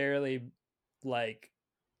necessarily like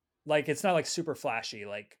it's not like super flashy,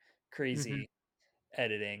 like Hmm. crazy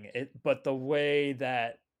editing. But the way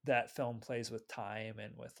that that film plays with time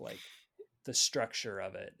and with like the structure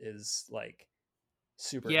of it is like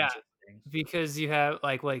super Yeah, interesting. because you have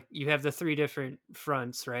like you have the three different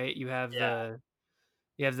fronts, right? Yeah,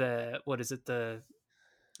 You have the what is it the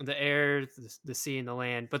air, the sea, and the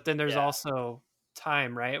land. But then there's yeah, also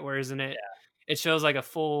time, right? Where isn't it? yeah, It shows like a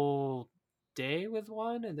full day with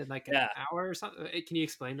one, and then like an yeah, hour or something. Can you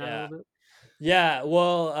explain that a yeah. little bit? Yeah,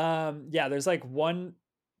 well, yeah, there's like one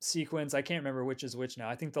sequence, I can't remember which is which now.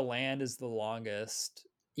 I think the land is the longest.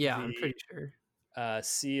 Yeah, The I'm pretty sure.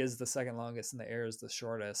 sea is the second longest and the air is the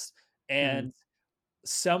shortest. Hmm. And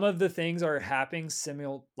some of the things are happening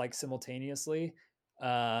simultaneously.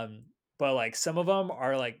 But like some of them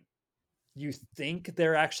are like you think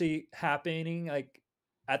they're actually happening like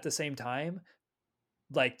at the same time.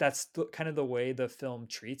 Like that's kind of the way the film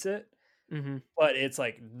treats it, Hmm. but it's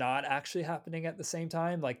like not actually happening at the same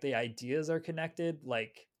time. Like the ideas are connected.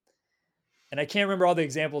 Like, and I can't remember all the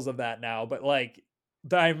examples of that now, but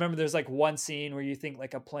I remember there's like one scene where you think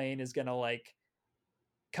like a plane is gonna like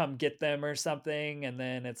come get them or something, and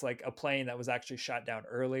then it's like a plane that was actually shot down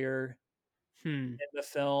earlier Hmm. in the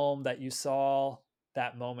film that you saw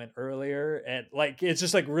that moment earlier, and like it's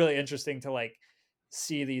just like really interesting to like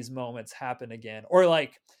see these moments happen again, or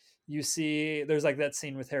like you see there's like that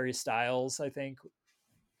scene with Harry Styles, I think,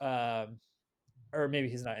 um, or maybe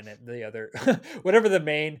he's not in it. The other, whatever the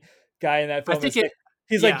main guy in that I film think is, it. like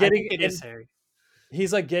he's like Yeah, I think getting it is in. Harry.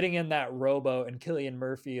 He's like getting in that rowboat, and Killian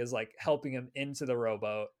Murphy is like helping him into the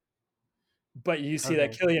rowboat. But you see that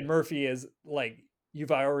Okay. Killian Murphy is like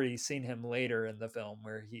you've already seen him later in the film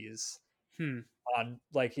where he's Hmm. on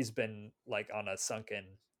like he's been like on a sunken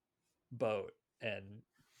boat, and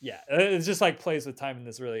yeah, it just like plays with time in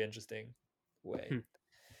this really interesting way. Hmm.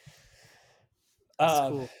 That's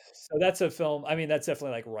Um, cool. so that's a film. I mean, that's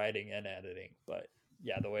definitely like writing and editing, but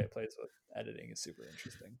yeah, the way it plays with editing is super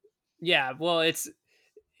interesting. Yeah. Well,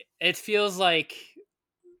 it feels like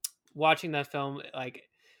watching that film like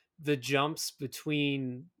the jumps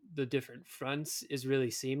between the different fronts is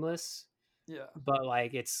really seamless, Yeah. but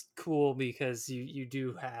like it's cool because you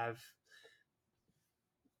do have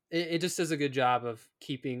it just does a good job of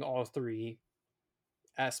keeping all three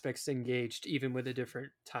aspects engaged even with the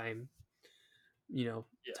different time, Yeah.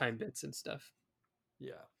 time bits and stuff.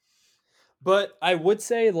 Yeah. But I would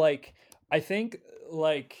say like I think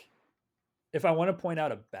like if I want to point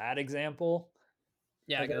out a bad example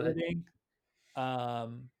Yeah, of go ahead. editing,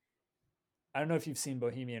 um I don't know if you've seen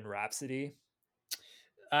Bohemian Rhapsody.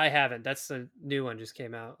 I haven't. That's the new one, just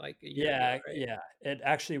came out like a year ago, Yeah, right? yeah. It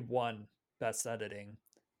actually won best editing.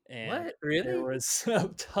 And What, there really? was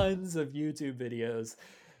tons of YouTube videos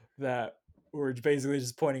that were basically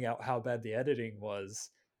just pointing out how bad the editing was.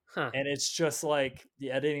 Huh. And it's just like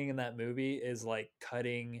the editing in that movie is like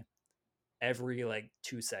cutting every like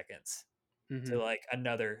 2 seconds to Hmm. like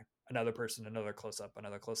another person, another close up,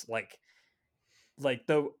 another close, like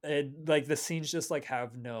the scenes just like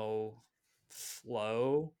have no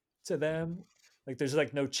flow to them. Like there's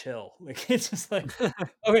like no chill. Like it's just like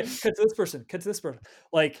okay, cut to this person, cut to this person.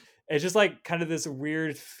 Like it's just like kind of this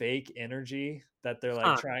weird fake energy that they're like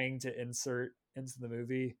Huh. trying to insert into the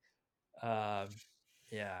movie. Um,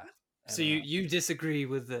 yeah, I So don't know. you disagree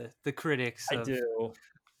with the critics I of do.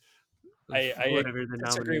 of I whatever the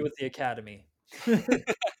disagree nominee. with the Academy.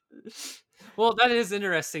 Well, that is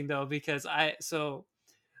interesting though, because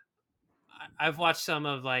I've watched some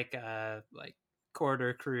of like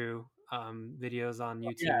Corridor Crew videos on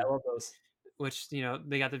Yeah, YouTube, I love those. which they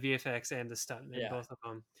got the VFX and the stuntmen, Yeah, both of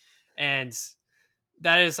them, and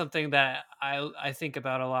that is something that I think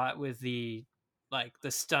about a lot with the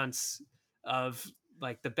stunts of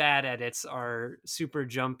like the bad edits are super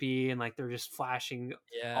jumpy and like they're just flashing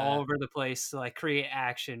all yeah, over the place to like create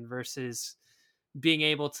action versus being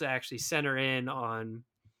able to actually center in on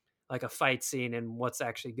like a fight scene and what's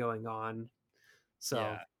actually going on.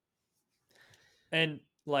 So, yeah. And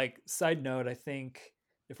like side note, I think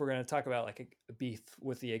if we're gonna talk about like a beef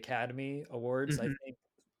with the Academy Awards, I mhm. think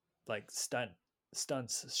like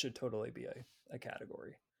stunts should totally be a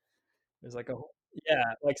category. There's like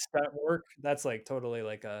yeah, like stunt work. That's like totally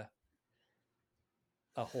like a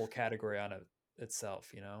whole category on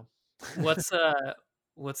itself, you know?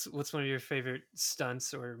 what's what's one of your favorite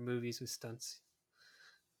stunts or movies with stunts?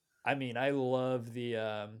 I mean, I love the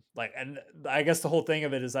like, and I guess the whole thing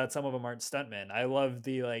of it is that some of them aren't stuntmen. I love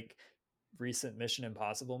the like recent Mission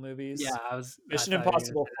Impossible Yeah, movies. I Mission thought you were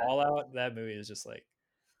gonna Impossible Fallout, that movie is just like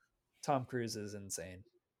Tom Cruise is insane.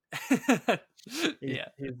 say that. He's Yeah.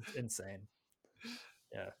 he's insane.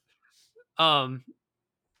 Yeah. Um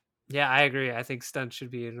yeah, I agree. I think stunts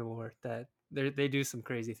should be an award that they do some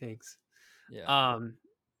crazy things. Yeah. Um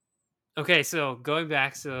okay, so going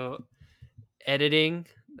back, so editing,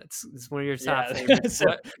 that's one of your top Yeah. favorites.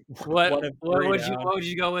 So one of three now. What would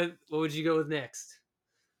you go with? What would you go with next?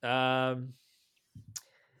 Um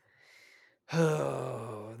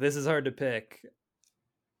oh, this is hard to pick.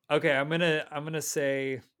 Okay, I'm gonna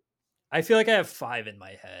say I feel like I have five in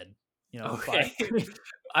my head. You know, five. Okay.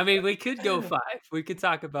 I mean, we could go 5. We could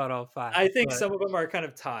talk about all 5, I think but some of them are kind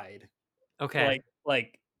of tied, okay.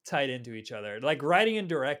 like tied into each other. Like writing and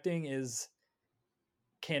directing is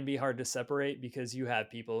can be hard to separate because you have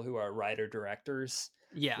people who are writer directors,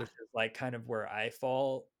 Yeah. which is like kind of where I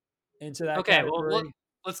fall into that Okay, well, category.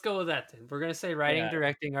 let's go with that then. We're gonna say writing Yeah, and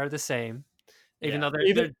directing are the same, even yeah. though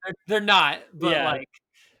Even they're not, but yeah, like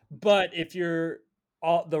but if you're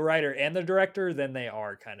all the writer and the director, then they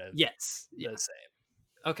are kind of yes, the yeah. same.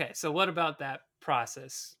 Okay, so what about that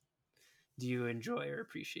process do you enjoy or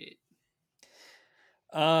appreciate?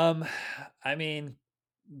 Um, I mean,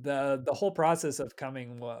 the whole process of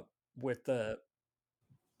coming up with the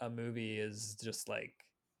a movie is just like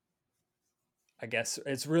I guess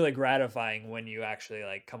it's really gratifying when you actually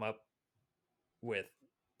like come up with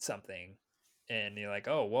something and you're like,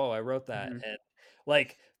 "Oh, whoa, I wrote that." Mhm. And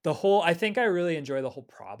like the whole I think I really enjoy the whole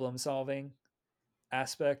problem solving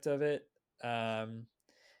aspect of it. Um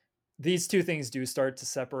these two things do start to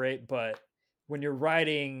separate, but when you're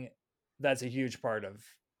writing, that's a huge part of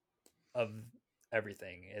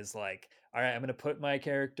everything is like, all right, I'm going to put my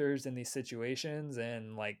characters in these situations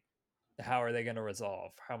and like how are they going to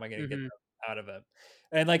resolve? How am I going to get Mhm. them out of it?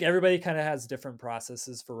 And like everybody kind of has different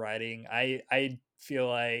processes for writing. I feel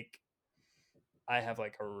like I have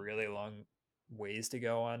like a really long ways to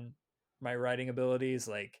go on my writing abilities.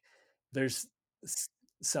 Like there's s-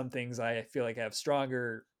 some things I feel like I have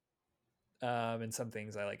stronger and some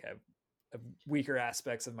things I like have weaker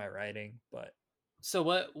aspects of my writing, but So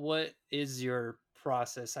what is your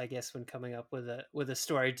process, I guess, when coming up with a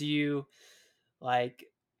story? Like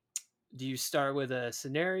do you start with a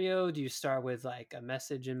scenario? Do you start with like a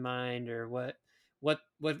message in mind, or what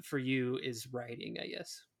for you is writing, I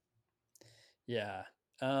guess? yeah.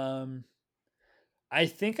 Um I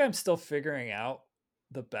think I'm still figuring out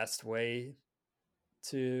the best way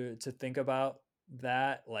to think about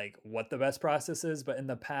that, like what the best process is. But in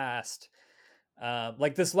the past,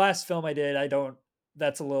 like this last film I did, I don't.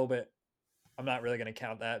 That's a little bit. I'm not really going to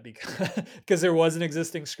count that because because there was an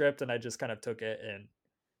existing script and I just kind of took it and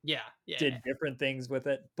Yeah, yeah, did different things with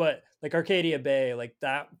it. But like Arcadia Bay, like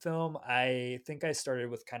that film, I think I started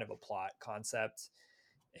with kind of a plot concept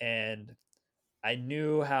and I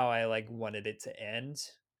knew how I like wanted it to end.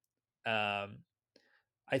 Um,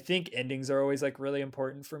 I think endings are always like really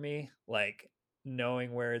important for me, like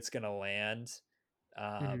knowing where it's gonna land.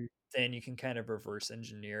 Um, hmm then you can kind of reverse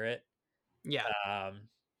engineer it. yeah. Um,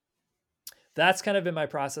 that's kind of been my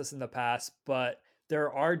process in the past, but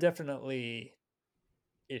there are definitely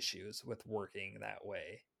issues with working that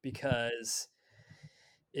way because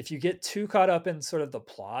if you get too caught up in sort of the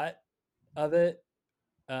plot of it,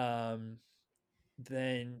 um,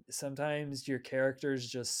 then sometimes your characters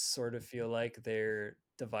just sort of feel like they're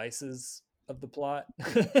devices of the plot.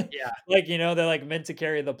 Yeah. Like, they're like meant to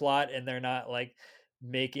carry the plot and they're not like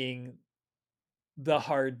making the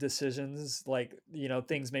hard decisions. Like,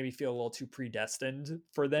 things maybe feel a little too predestined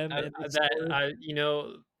for them in the That story. I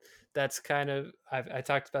that's kind of I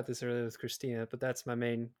talked about this earlier with Christina, but that's my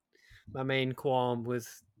main qualm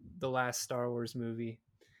with the last Star Wars movie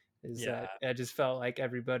is Yeah. that I just felt like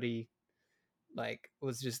everybody like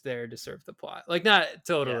was just there to serve the plot. Like not Yeah.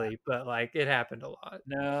 totally, but like it happened a lot.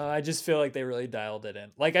 No, I just feel like they really dialed it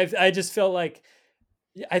in. Like I just felt like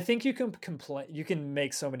I think you can complain you can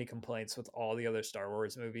make so many complaints with all the other Star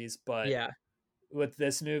Wars movies, but Yeah. with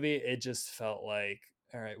this movie, it just felt like,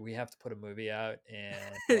 all right, we have to put a movie out,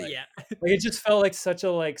 and Yeah. like it just felt like such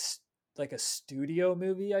a like a studio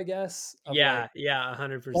movie, I guess, of Yeah, yeah,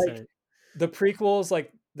 like 100%. the prequels.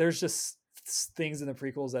 Like there's just things in the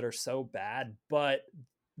prequels that are so bad, but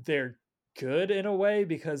they're good in a way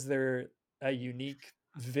because they're a unique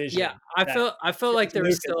Yeah, vision that I felt like George there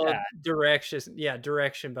was Lucas still a had.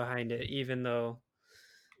 direction behind it, even though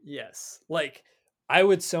Yes. Like, I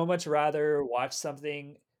would so much rather watch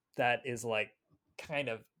something that is, like, kind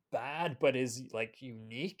of bad, but is, like,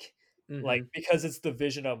 unique, like, Mhm. because it's the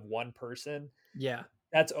vision of one person. Yeah.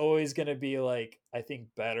 That's always gonna be, like, I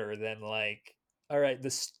think better than, like, alright,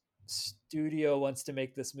 the studio wants to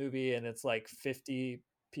make this movie, and it's, like, 50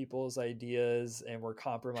 people's ideas, and we're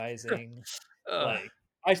compromising. Ugh, Like,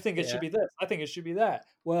 I think it yeah, should be this. I think it should be that.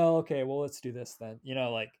 Well, okay, well, let's do this then.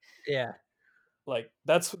 yeah.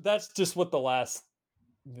 That's just what the last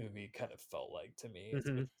movie kind of felt like to me. It's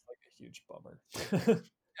Mhm. which is like a huge bummer.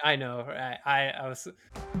 I know, I was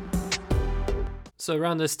so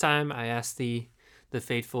around this time, I asked the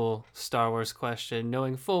fateful Star Wars question,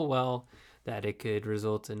 knowing full well that it could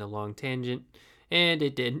result in a long tangent, and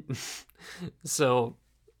it did. So,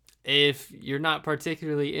 if you're not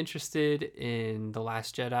particularly interested in The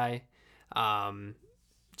Last Jedi, um,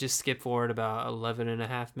 just skip forward about 11 and a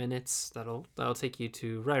half minutes. That'll take you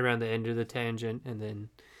to right around the end of the tangent, and then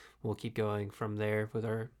we'll keep going from there with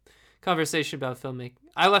our conversation about filmmaking.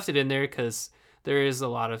 I left it in there because there is a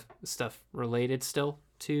lot of stuff related still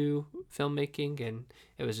to filmmaking, and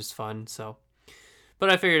it was just fun. So, but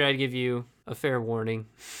I figured I'd give you a fair warning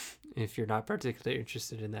if you're not particularly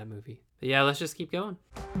interested in that movie. But yeah, let's just keep going.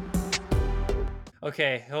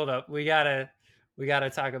 Okay, hold up. We gotta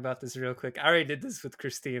talk about this real quick. I already did this with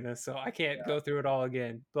Christina, so I can't Yeah. go through it all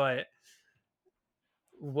again. But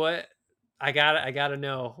what I gotta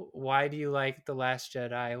know, why do you like The Last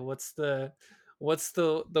Jedi? What's the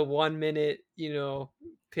 1 minute,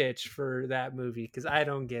 pitch for that movie? Because I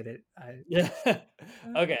don't get it. I Yeah.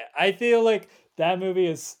 Okay, I feel like that movie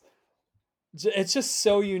is it's just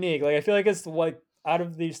so unique. Like, I feel like it's like out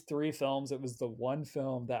of these 3 films, it was the one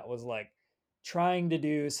film that was, like, trying to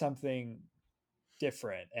do something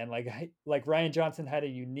different, and, like, Ryan Johnson had a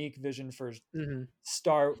unique vision for Mhm.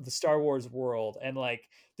 the Star Wars world, and, like,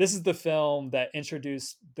 this is the film that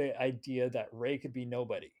introduced the idea that Rey could be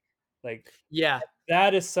nobody. Like, Yeah.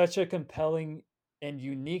 that is such a compelling and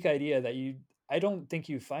unique idea that I don't think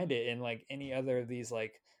you find it in, like, any other of these,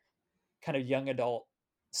 like, kind of young adult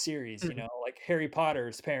series, Mhm. like, Harry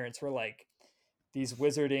Potter's parents were, like, these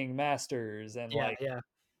wizarding masters, and, Yeah, like, yeah.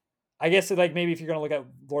 I guess, like, maybe if you're gonna look at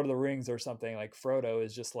Lord of the Rings or something, like, Frodo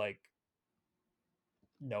is just, like,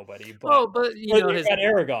 nobody, Oh, but but you got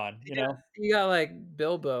Aragorn, you got like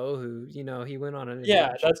Bilbo who, he went on an Yeah,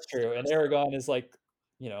 adventure that's and true, stuff, and so Aragorn is, like,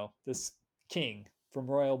 this king from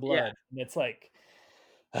royal yeah. blood, and it's like,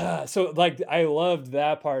 so, like, I loved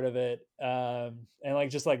that part of it, and, like,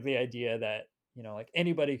 just, like, the idea that, like,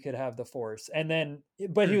 anybody could have the Force, and then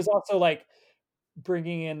but he Mm. was also, like,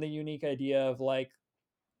 bringing in the unique idea of, like,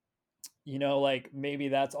 like, maybe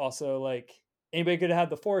that's also, like, anybody could have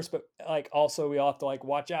the Force, but, like, also we all have to, like,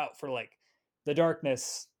 watch out for, like, the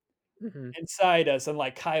darkness Mhm. inside us, and,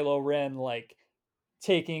 like, Kylo Ren, like,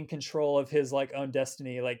 taking control of his, like, own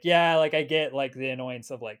destiny. Like, yeah, like, I get, like, the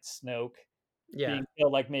annoyance of, like, Snoke Yeah. being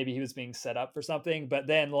killed, like, maybe he was being set up for something, but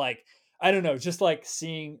then, like, I don't know, just, like,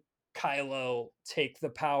 seeing Kylo take the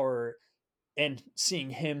power and seeing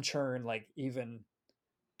him turn, like, even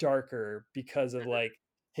darker because of, like,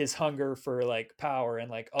 his hunger for, like, power, and,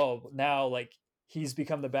 like, oh, now, like, he's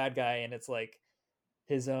become the bad guy, and it's, like,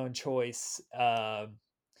 his own choice,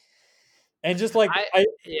 and just, like, I I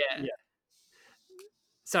yeah. yeah.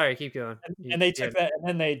 Sorry, keep going. And they Yeah. took that and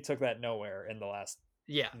then they took that nowhere in the last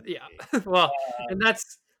Yeah, yeah. movie. Well, and Um,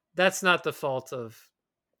 that's not the fault of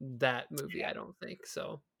that movie, yeah, I don't think,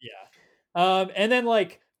 so yeah. And then,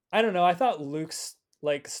 like, I don't know, I thought Luke's,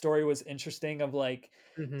 like, story was interesting of, like,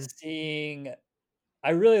 Mhm. seeing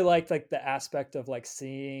I really liked, like, the aspect of, like,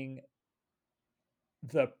 seeing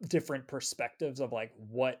the different perspectives of like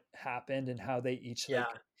what happened and how they each Yeah.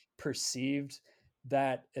 like perceived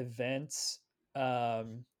that event.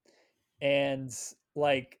 Um, and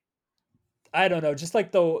like I don't know, just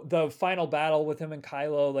like the final battle with him and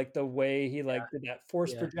Kylo, like the way he like did that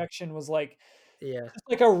force Yeah. projection was like Yeah. just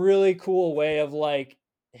like a really cool way of like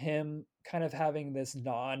him kind of having this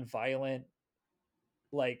non-violent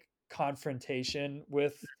like confrontation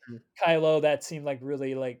with Mhm. Kylo that seemed like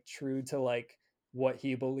really like true to like what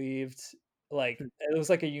he believed. Like it was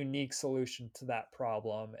like a unique solution to that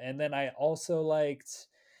problem. And then I also liked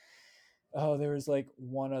there was like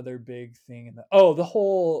one other big thing in the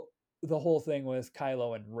whole thing with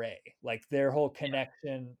Kylo and Rey, like their whole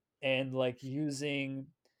connection and like using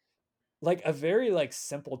like a very like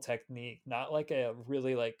simple technique, not like a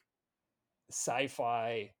really like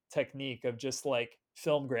sci-fi technique of just like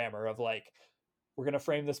film grammar of like we're going to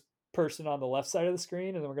frame this person on the left side of the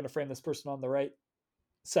screen and then we're going to frame this person on the right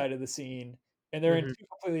side of the scene and they're in Mhm. two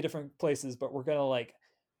completely different places but we're going to like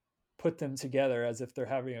put them together as if they're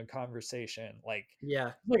having a conversation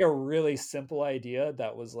Yeah. like a really simple idea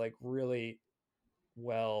that was like really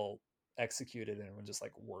well executed and it just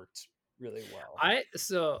like worked really well. I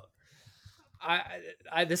so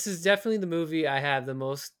I this is definitely the movie I have the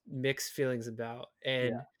most mixed feelings about, Yeah.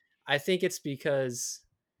 and I think it's because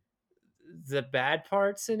the bad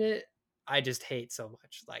parts in it I just hate so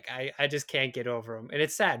much. Like I just can't get over them, and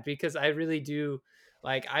it's sad because I really do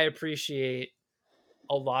like I appreciate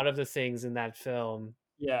a lot of the things in that film.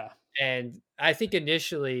 Yeah. And I think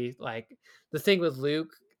initially, like the thing with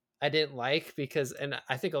Luke, I didn't like because, and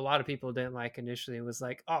I think a lot of people didn't like initially. It was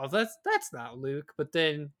like, oh, that's not Luke. But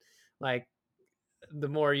then, like the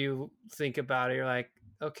more you think about it, you're like,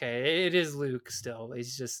 okay, it is Luke still.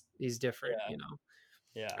 He's different, Yeah. you know.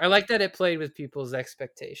 Yeah. I like that it played with people's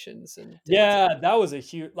expectations and did its. Yeah, that was a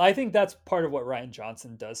huge I think that's part of what Ryan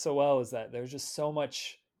Johnson does so well is that there's just so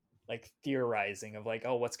much like theorizing of like,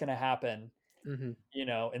 oh, what's gonna happen, Hmm.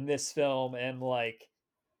 in this film and like,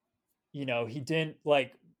 he didn't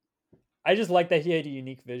like I just like that he had a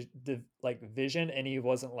unique vision and he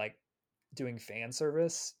wasn't like doing fan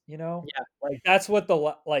service, Yeah, Like that's what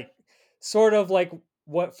like sort of like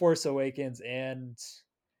what Force Awakens and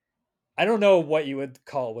I don't know what you would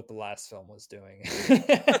call what the last film was doing.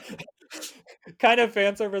 Kind of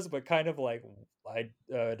fan service, but kind of like I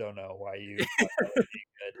don't know why you thought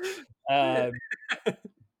that was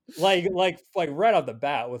good. Like right off the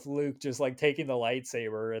bat with Luke just like taking the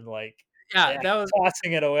lightsaber and like yeah, yeah, that was.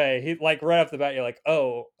 tossing it away. He like right off the bat, you're like,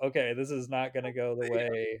 oh, okay, this is not gonna go the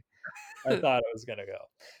way I thought it was gonna go.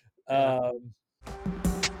 Yeah,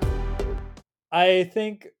 I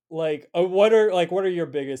think like what are your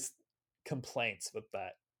biggest complaints with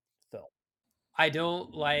that film? I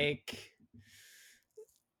don't like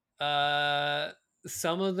uh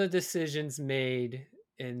some of the decisions made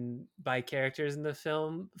in by characters in the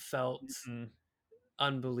film felt Mhm.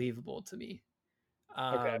 unbelievable to me.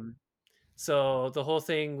 Okay. um so the whole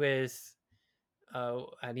thing with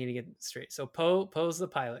I need to get straight. So Poe's the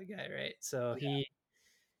pilot guy, right? So Yeah.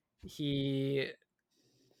 he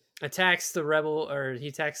attacks the rebel, or he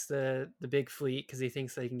attacks the big fleet because he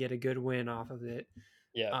thinks they can get a good win off of it.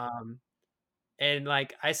 Yeah. um and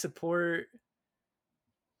like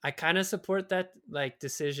I kind of support that like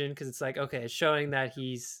decision because it's like, okay, it's showing that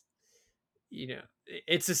he's,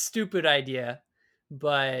 it's a stupid idea,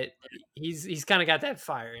 but he's kind of got that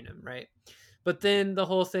fire in him, right? But then the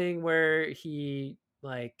whole thing where he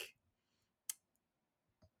like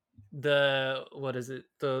the what is it,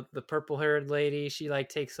 the purple haired lady, she like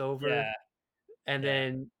takes over, Yeah. and Yeah.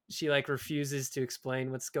 then she like refuses to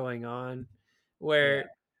explain what's going on, Yeah.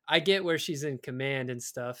 where I get where she's in command and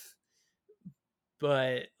stuff,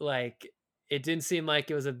 but like it didn't seem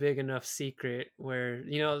like it was a big enough secret where,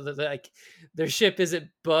 like their ship isn't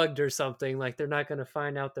bugged or something, like they're not going to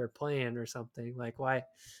find out their plan or something. Like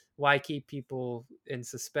why keep people in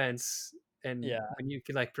suspense, and Yeah. when you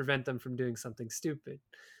can like prevent them from doing something stupid,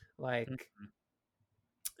 like. Mhm.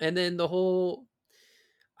 And then the whole,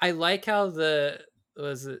 I like how the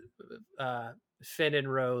was it uh Finn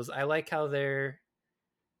and Rose, I like how their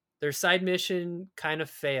side mission kind of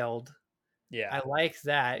failed. I Yeah. like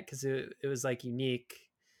that because it was like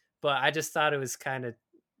unique, but I just thought it was kind of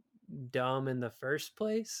dumb in the first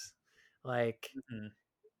place. Like, Mhm.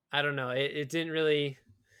 I don't know, it didn't really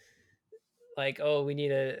like, oh, we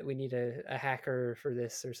need a hacker for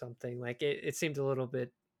this or something. Like it seemed a little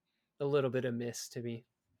bit amiss to me.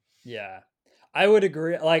 Yeah. I would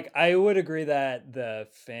agree. Like, I would agree that the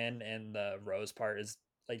Finn and the Rose part is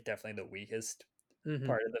like definitely the weakest Hmm.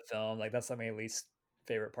 part of the film. Like, that's my least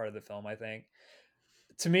favorite part of the film, I think.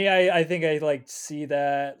 to me, I think I like see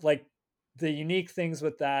that like the unique things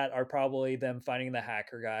with that are probably them finding the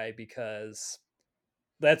hacker guy because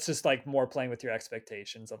that's just like more playing with your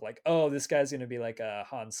expectations of like, oh, this guy's gonna be like a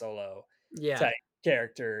Han Solo Yeah. type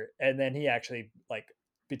character, and then he actually like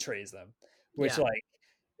betrays them, which Yeah. like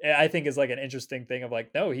I think is like an interesting thing of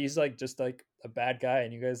like, no, he's like just like a bad guy,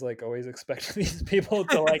 and you guys like always expect these people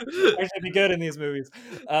to like actually be good in these movies.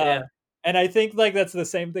 Yeah. And I think like that's the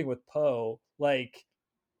same thing with Poe, like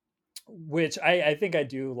which I think I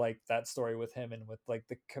do like that story with him and with like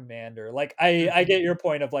the commander. Like I Mhm. get your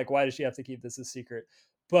point of like why does she have to keep this a secret?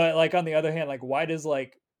 But like on the other hand, like why does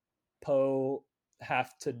like Poe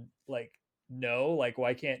have to like know? Like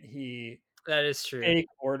why can't he That is true. take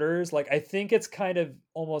orders? Like I think it's kind of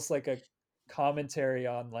almost like a commentary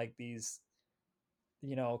on like these,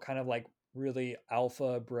 kind of like really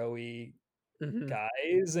alpha broy Mhm.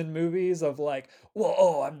 guys in movies of like, well,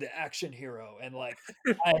 oh, I'm the action hero, and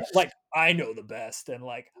I know the best, and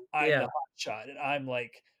like I'm the Yeah. hot shot, and I'm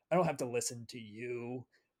like I don't have to listen to you,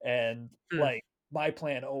 and Mm. like my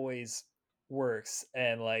plan always works,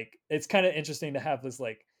 and like it's kind of interesting to have this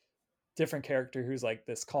like different character who's like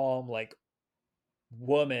this calm like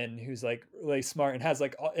woman who's like really smart and has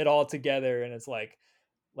like it all together, and it's like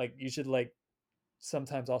you should like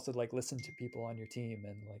sometimes also like listen to people on your team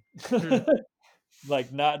and Mm. like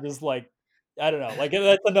like, not just, like I don't know, like,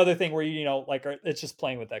 that's another thing where, like, it's just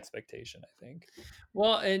playing with expectation, I think.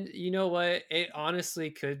 Well, and you know what? It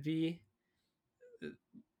honestly could be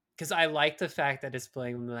because I like the fact that it's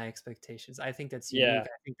playing with my expectations. I think that's Yeah, unique.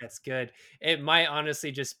 I think that's good. It might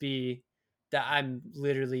honestly just be that I'm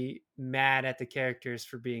literally mad at the characters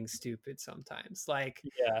for being stupid sometimes. Like,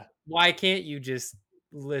 yeah, why can't you just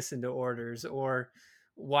listen to orders? Or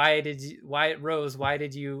why Rose, why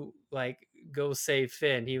did you like go save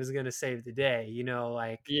Finn? He was gonna save the day,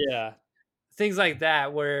 like yeah. things like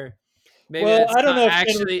that where maybe Well, that's not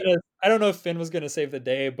actually I don't know if Finn was gonna save the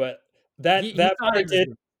day, but that he that thought he part was did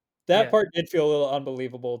gonna, that yeah. part did feel a little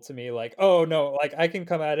unbelievable to me, like, "Oh, no, like, I can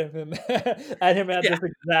come at him at Yeah. this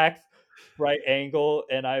exact right angle,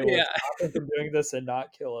 and I will Yeah. stop him from doing this and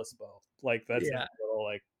not kill us both." Like, that seems Yeah. a little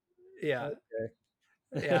like, Yeah. "Okay."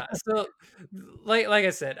 Yeah. So like I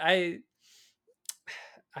said, I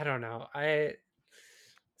don't know. I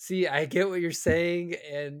see, I get what you're saying,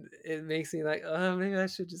 and it makes me like, oh, maybe I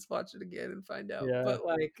should just watch it again and find out. Yeah. But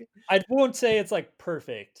like, I won't say it's, like,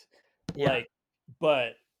 perfect, yeah, like,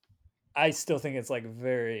 but I still think it's, like,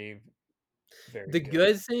 very, very the good.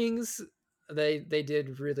 good things they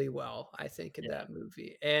did really well, I think, in Yeah, that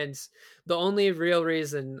movie. And the only real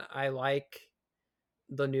reason I like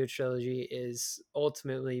the new trilogy is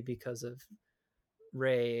ultimately because of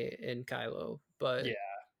Ray and Kylo. But yeah,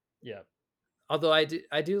 yeah, although I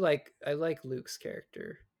like Luke's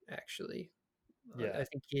character actually. yeah, I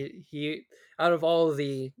think he out of all of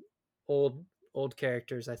the old old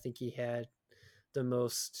characters, I think he had the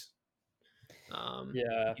most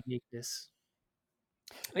yeah, uniqueness.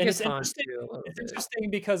 I and guess Han too a little it's bit. interesting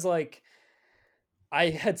because, like, I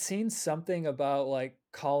had seen something about, like,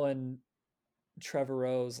 Colin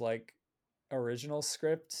Trevorrow's, like, original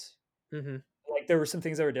script. Hmm. Like, there were some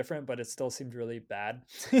things that were different, but it still seemed really bad.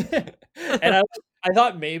 And I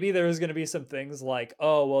thought maybe there was gonna be some things like,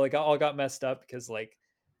 "Oh, well, it got messed up because, like,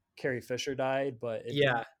 Carrie Fisher died," but it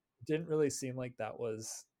Yeah, didn't really seem like that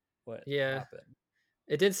was what yeah. happened.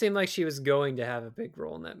 It did seem like she was going to have a big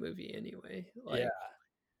role in that movie anyway. Yeah, Like,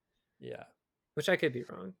 yeah, which I could be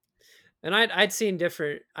wrong. And I'd seen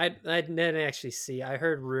different. I didn't actually see. I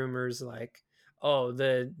heard rumors like, oh,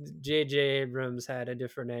 the J.J. Abrams had a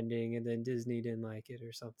different ending, and then Disney didn't like it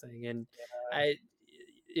or something. And I,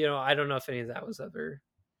 I don't know if any of that was ever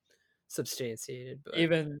substantiated, but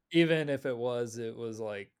even if it was,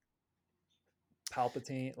 like,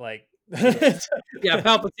 Palpatine, like yeah, yeah,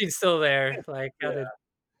 Palpatine's still there. Like, how Yeah, did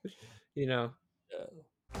you know yeah.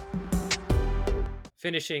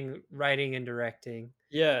 finishing writing and directing?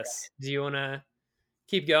 Yes. Do you want to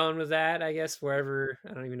keep going with that? I guess wherever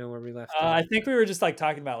I don't even know where we left off. I think we were just, like,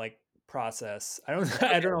 talking about, like, process. I don't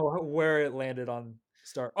I don't Okay. know where it landed on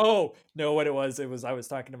Star Oh, no, what it was I was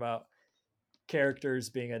talking about characters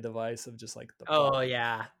being a device of just, like, the plot. Oh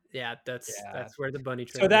yeah, yeah. That's Yeah. that's where the bunny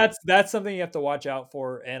So trail is. that's something you have to watch out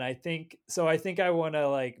for, and I think I wanna,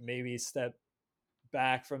 like, maybe step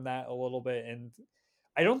back from that a little bit, and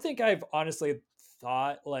I don't think I've honestly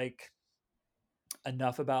thought,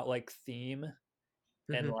 enough about, like, theme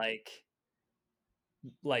and, Hmm.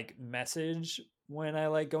 message when I,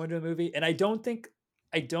 like, go into a movie, and I don't think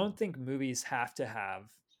movies have to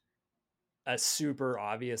have a super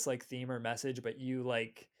obvious, like, theme or message, but you,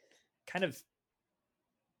 like, kind of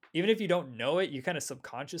even if you don't know it, you kind of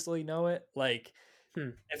subconsciously know it. Like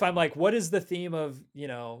Hmm. if I'm like, what is the theme of,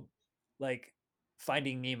 like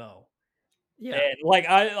Finding Nemo? Yeah.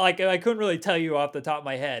 And I couldn't really tell you off the top of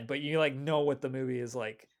my head, but you like know what the movie is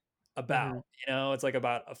like about. Hmm. It's like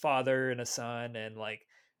about a father and a son, and like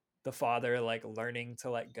the father like learning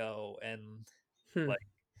to let go, and Hmm.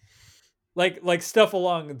 like like stuff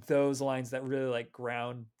along those lines that really like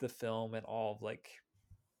ground the film and all of like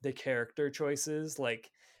the character choices.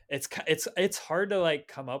 Like it's hard to like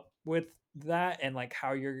come up with that, and like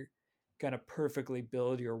how you're gonna perfectly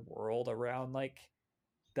build your world around like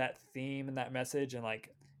that theme and that message, and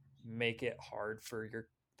like make it hard for your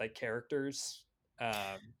like characters.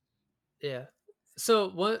 um Yeah. So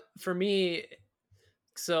what for me?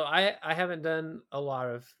 So I haven't done a lot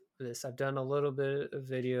of this. I've done a little bit of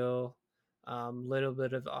video, little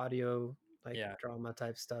bit of audio, like yeah, drama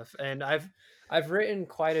type stuff, and I've written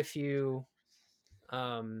quite a few,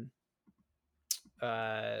 um,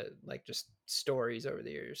 like just stories over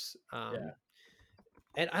the years. yeah,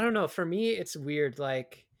 And I don't know. For me, it's weird.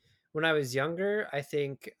 Like when I was younger, I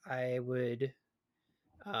think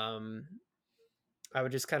um, I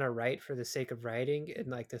would just kind of write for the sake of writing, and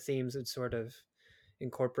like the themes would sort of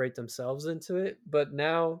incorporate themselves into it. But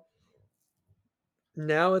now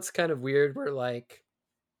it's kind of weird where like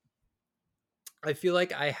I feel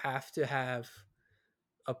like I have to have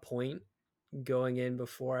a point going in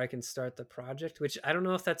before I can start the project, which I don't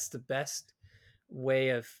know if that's the best way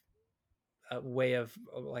of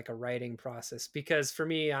like a writing process, because for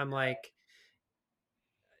me I'm like,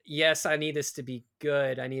 yes, I need this to be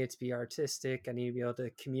good. I need it to be artistic. I need to be able to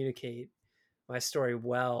communicate my story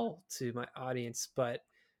well to my audience, but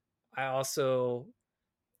I also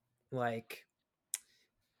like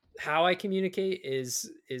how I communicate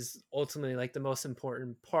is ultimately like the most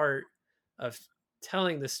important part of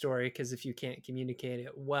telling the story, because if you can't communicate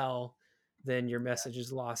it well, then your message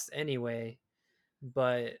is lost anyway.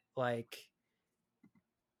 But like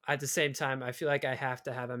at the same time, I feel like I have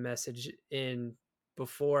to have a message in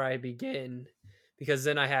before I begin, because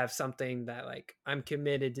then I have something that like I'm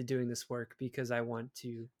committed to doing this work because I want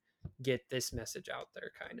to get this message out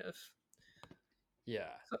there kind of.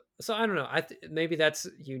 yeah, So I don't know. Maybe that's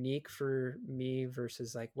unique for me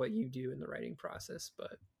versus like what you do in the writing process,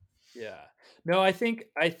 but yeah. No, I think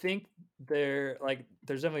there's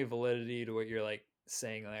definitely validity to what you're like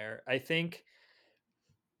saying there. I think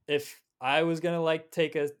if I was gonna like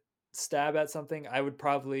take a stab at something, I would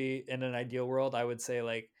probably, in an ideal world, I would say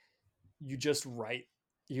like you just write.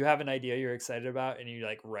 You have an idea you're excited about, and you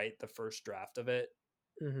like write the first draft of it,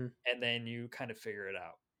 hmm and then you kind of figure it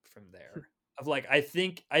out from there. Of like, I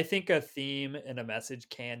think a theme and a message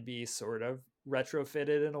can be sort of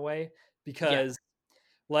retrofitted in a way, yeah, because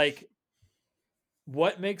like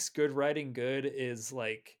what makes good writing good is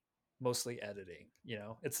like mostly editing.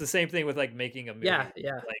 It's the same thing with like making a yeah, movie.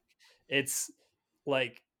 yeah, Like it's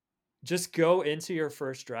like just go into your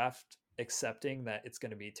first draft accepting that it's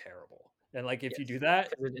going to be terrible, and like if you do yes, that,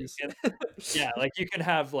 because it you is. can, yeah, like you can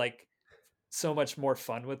have like so much more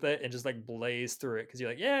fun with it and just like blaze through it, because you're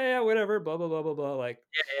like, yeah, yeah, whatever, blah blah blah blah blah,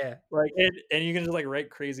 Yeah, and you can just like write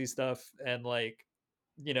crazy stuff, and like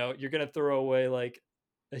you're gonna throw away like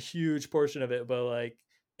a huge portion of it, but like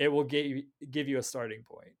it will give you a starting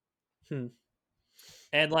point. hmm.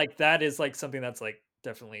 And like that is like something that's like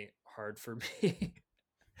definitely hard for me.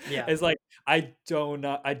 Yeah, It's like I do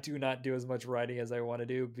not do as much writing as I want to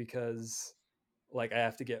do, because like I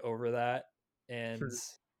have to get over that. And hmm.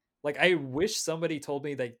 like I wish somebody told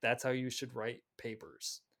me like that's how you should write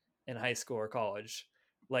papers in high school or college.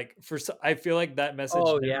 Like I feel like that message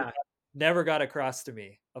Oh never yeah, never got across to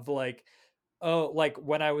me, of like, oh, like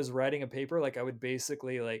when I was writing a paper, like I would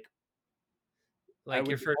basically like I like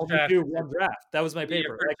your would first only draft do is your, one draft. That was my your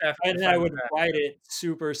paper. first Like, draft is and your then I final would draft. write it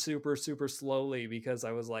super, super, super slowly, because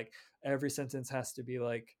I was like, every sentence has to be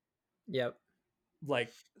Yep.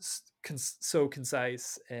 like so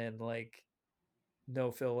concise, and like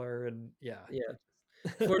no filler, and yeah. Yeah.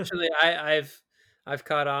 Fortunately, I've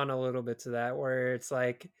caught on a little bit to that, where it's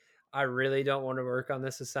like I really don't want to work on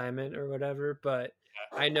this assignment or whatever, but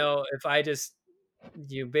I know if I just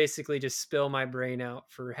you basically just spill my brain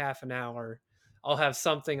out for half an hour, I'll have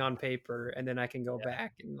something on paper and then I can go Yeah.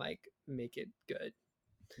 back and like make it good.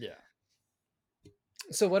 Yeah.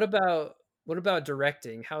 So what about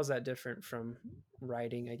directing? How's that different from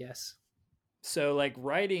writing, I guess? So like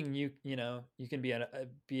writing, you can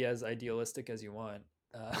be as idealistic as you want.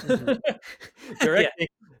 Mhm. Yeah. Directing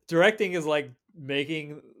directing is like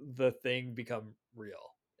making the thing become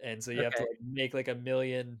real. And so you have to Okay. like make like a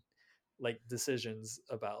million like decisions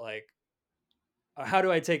about like how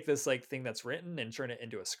do I take this like thing that's written and turn it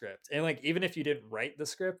into a script? And like even if you didn't write the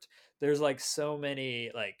script, there's like so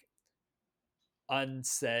many like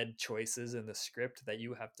unsaid choices in the script that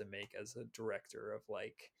you have to make as a director of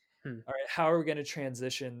like, Hmm. all right, how are we going to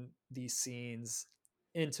transition these scenes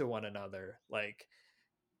into one another? Like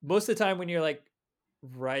most of the time when you're like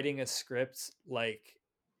writing a script, like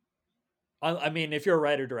I mean, if you're a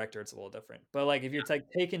writer director, it's a little different. But like if you're like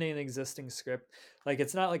taking an existing script, like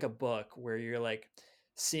it's not like a book where you're like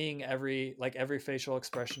seeing every facial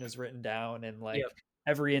expression is written down and like Yep.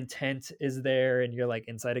 every intent is there and you're like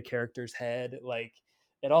inside a character's head. Like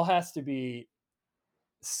it all has to be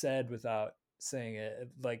said without saying it.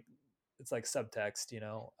 Like it's like subtext, you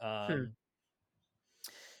know. Hmm.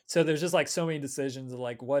 So there's just like so many decisions of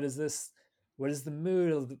like what is the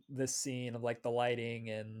mood of this scene of like the lighting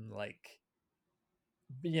and like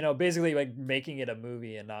basically like making it a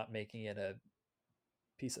movie and not making it a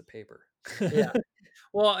piece of paper. Yeah.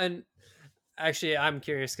 Well, and actually, I'm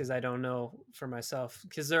curious because I don't know for myself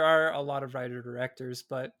because there are a lot of writer directors,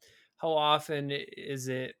 but how often is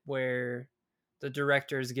it where the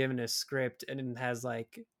director is given a script and has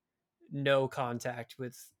like no contact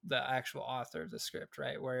with the actual author of the script,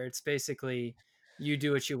 right? Where it's basically you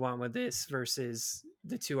do what you want with this versus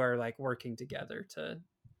the two are like working together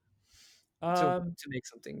um to make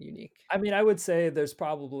something unique. I mean, I would say there's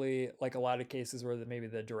probably like a lot of cases where maybe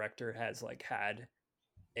the director has like had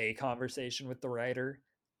a conversation with the writer,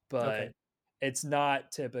 but Okay. it's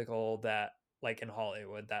not typical that like in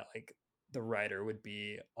Hollywood that like the writer would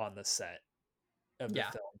be on the set of the Yeah.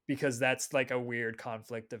 film because that's like a weird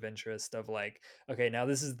conflict of interest of like, okay, now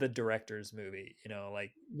this is the director's movie,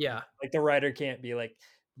 Yeah. like the writer can't be like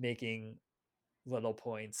making little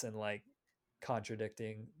points and like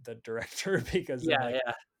contradicting the director because then Yeah. like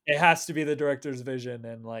Yeah. it has to be the director's vision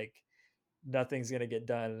and like nothing's gonna get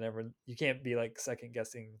done and everyone you can't be like second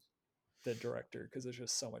guessing the director because there's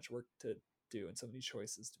just so much work to do and so many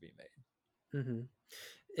choices to be made. Hmm.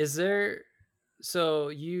 Is there so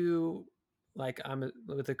you like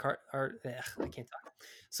with the car art I can't talk.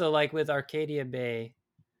 So like with Arcadia Bay,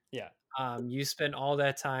 Yeah. you spend all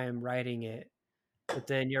that time writing it, but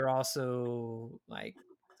then you're also like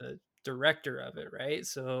the director of it, right?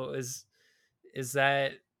 So is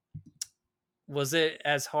that was it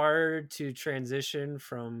as hard to transition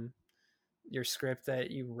from your script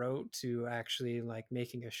that you wrote to actually like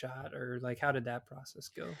making a shot, or like how did that process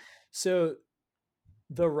go? So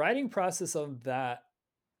the writing process of that,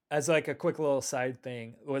 as like a quick little side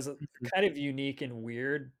thing, was Mhm. kind of unique and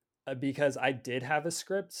weird because I did have a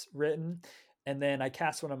script written, and then I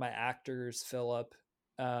cast one of my actors, Philip,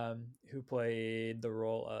 who played the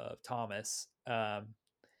role of Thomas,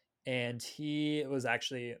 and he was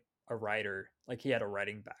actually a writer, like he had a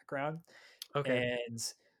writing background, Okay.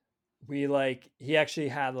 and we like he actually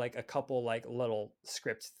had like a couple like little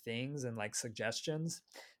script things and like suggestions,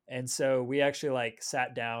 and so we actually like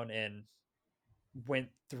sat down and went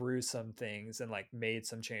through some things and like made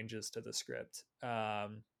some changes to the script.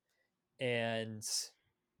 And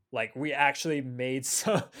like we actually made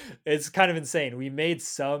some it's kind of insane. We made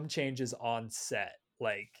some changes on set,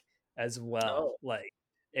 like as well. Oh, Like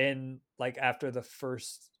in like after the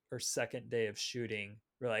first or second day of shooting,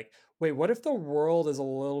 we're like, wait, what if the world is a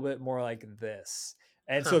little bit more like this?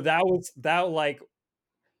 And so huh. that like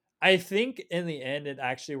I think in the end it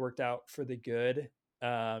actually worked out for the good.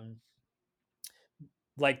 Um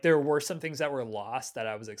like there were some things that were lost that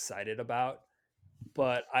I was excited about,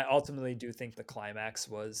 but I ultimately do think the climax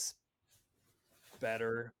was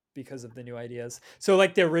better because of the new ideas. So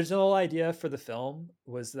like the original idea for the film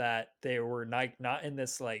was that they were not in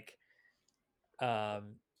this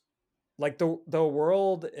um like the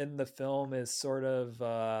world in the film is sort of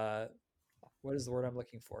what is the word I'm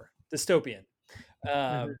looking for? Dystopian. Mhm.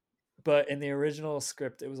 Um but in the original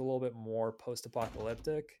script it was a little bit more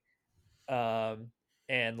post-apocalyptic. Um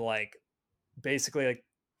and like basically like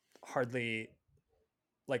hardly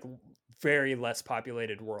like very less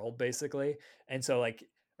populated world basically, and so like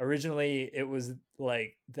originally it was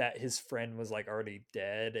like that his friend was like already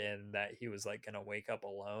dead and that he was like gonna wake up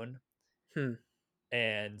alone, Hmm.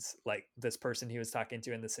 and like this person he was talking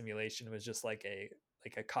to in the simulation was just like a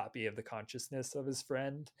copy of the consciousness of his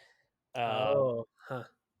friend. um Oh, huh.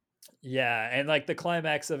 yeah, and like the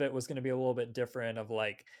climax of it was going to be a little bit different of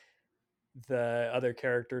like the other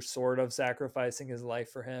character sort of sacrificing his life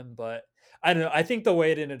for him, but I don't know, I think the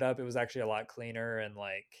way it ended up it was actually a lot cleaner, and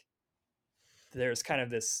like there's kind of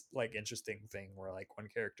this like interesting thing where like one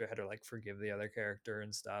character had to like forgive the other character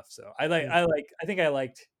and stuff. So Mm. I think I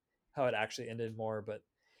liked how it actually ended more, but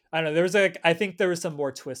I don't know, there was like I think there was some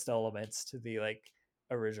more twist elements to the like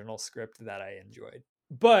original script that I enjoyed.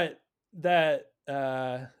 But that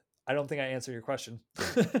I don't think I answered your question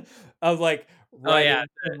of like Oh yeah,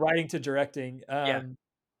 writing to directing. yeah,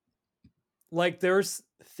 Like there's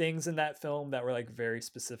things in that film that were like very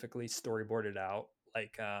specifically storyboarded out.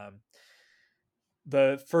 Like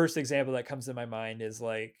the first example that comes to my mind is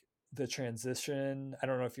like the transition. I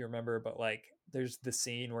don't know if you remember, but like there's the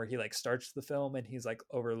scene where he like starts the film and he's like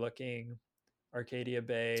overlooking Arcadia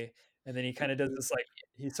Bay, and then he kind of does this like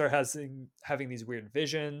he starts having these weird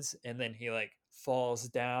visions, and then he like falls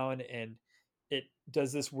down, and it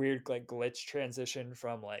does this weird like glitch transition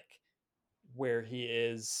from like where he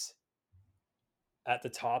is at the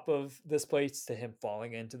top of this place to him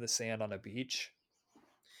falling into the sand on a beach.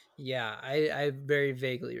 yeah. I very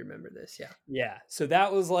vaguely remember this. Yeah, Yeah, so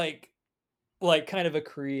that was like kind of a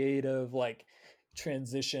creative like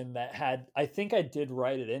transition that had, I think I did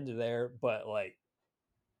write it into there, but like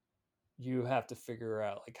you have to figure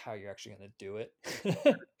out like how you're actually going to do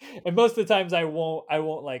it. And most of the times I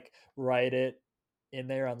won't like write it in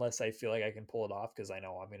there unless I feel like I can pull it off, because I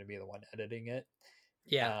know I'm going to be the one editing it.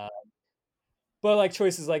 yeah, uh, but like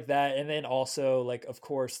choices like that, and then also like of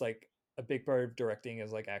course like a big part of directing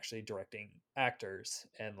is like actually directing actors,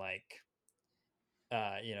 and like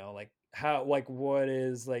like how, like what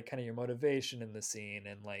is like kind of your motivation in the scene,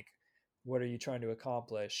 and like what are you trying to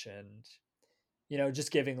accomplish, and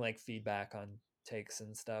just giving like feedback on takes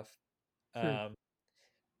and stuff. hmm. um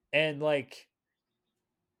and like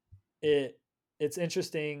it it's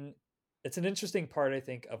interesting. It's an interesting part, I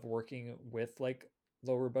think, of working with like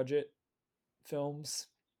lower budget films.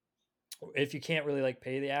 If you can't really like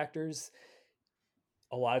pay the actors,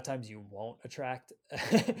 a lot of times you won't attract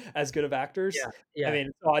as good of actors. Yeah, I yeah.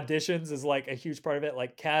 mean, auditions is like a huge part of it,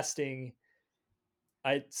 like casting.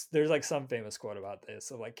 There's like some famous quote about this,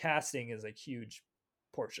 so like casting is a huge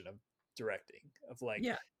portion of directing, of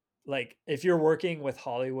Yeah. like if you're working with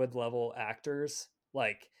Hollywood level actors,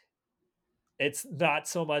 like it's not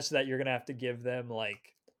so much that you're gonna have to give them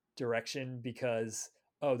like direction because,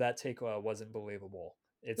 oh, that take wasn't believable.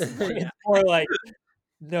 Yeah. It's more like,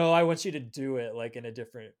 no, I want you to do it like in a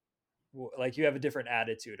different, like you have a different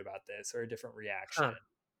attitude about this or a different reaction. Huh.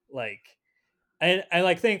 Like, and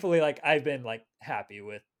like thankfully, like I've been like happy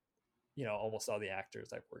with almost all the actors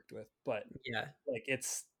I've worked with, but Yeah. like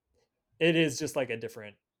it is just like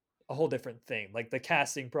a whole different thing. Like the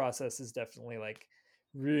casting process is definitely like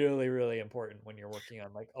really, really important when you're working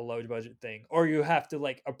on like a low budget thing, or you have to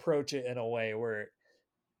like approach it in a way where it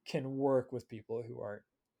can work with people who aren't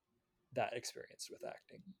that experienced with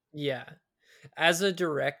acting. Yeah. As a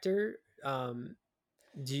director,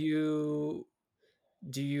 do you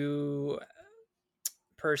do you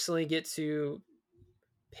personally get to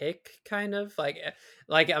pick kind of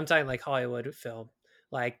like I'm talking like Hollywood film.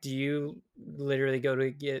 Like do you literally go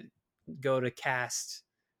to cast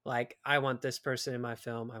like I want this person in my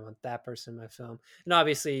film, I want that person in my film. And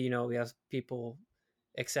obviously, we have people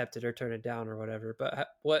accept it or turn it down or whatever, but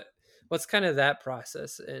what's kind of that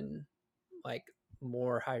process in like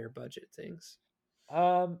more higher budget things?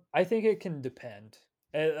 I think it can depend.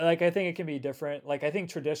 Like I think it can be different. Like I think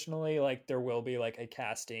traditionally, like there will be like a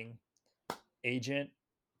casting agent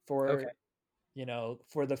Okay. for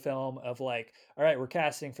for the film, of like, all right, we're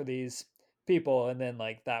casting for these people, and then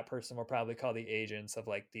like that person will probably call the agents of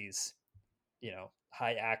like these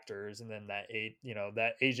high actors, and then that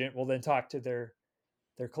agent will then talk to their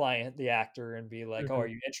client, the actor, and be like, oh, Hmm. are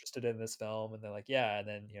you interested in this film? And they're like, yeah. And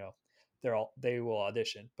then they will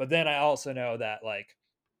audition. But then I also know that like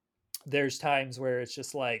there's times where it's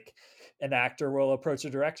just like an actor will approach a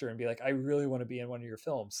director and be like, I really want to be in one of your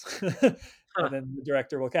films. Huh. And then the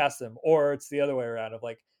director will cast them. Or it's the other way around, of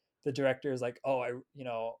like the director is like, oh,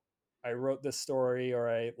 I wrote this story, or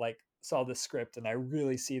I like saw this script and I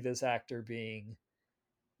really see this actor being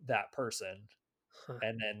that person. Huh.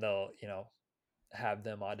 And then they'll have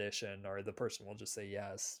them audition, or the person will just say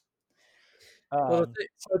yes. Well,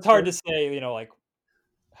 So it's hard to say like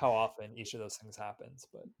how often each of those things happens,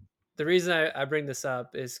 but the reason I bring this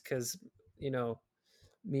up is because you know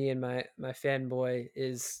me and my fanboy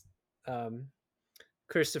is um,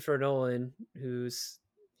 Christopher Nolan, who's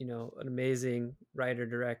an amazing writer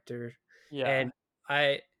director, yeah. and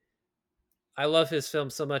I I love his film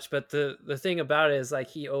so much. But the thing about it is like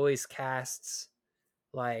he always casts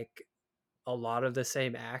like a lot of the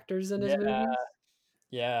same actors in his Yeah. movies.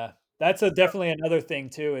 Yeah. That's a definitely another thing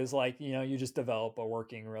too, is like, you just develop a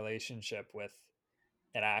working relationship with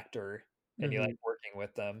an actor, and you Hmm. like working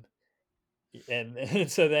with them. And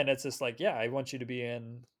so then it's just like, yeah, I want you to be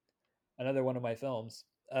in another one of my films.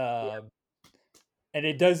 Yeah. And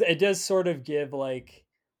it does sort of give like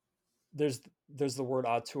there's there's the word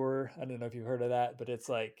auteur. I don't know if you've heard of that, but it's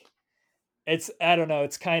like it's I don't know,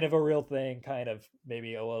 it's kind of a real thing, kind of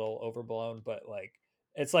maybe a little overblown, but like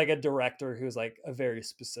it's like a director who's like a very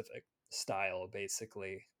specific style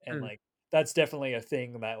basically. And Mm. like that's definitely a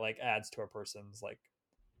thing that like adds to a person's like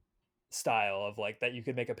style of like that you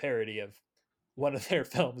could make a parody of one of their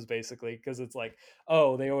films basically because it's like,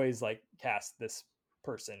 oh, they always like cast this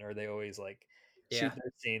person or they always like shoot Yeah.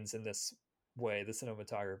 their scenes in this way. The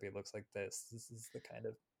cinematography looks like this. This is the kind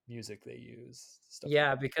of music they use, stuff like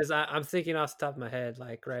Yeah, because I'm thinking off the top of my head,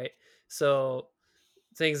 like, right. So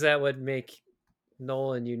things that would make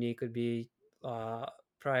Nolan unique would be uh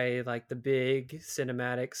probably like the big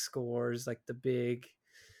cinematic scores, like the big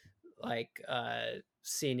like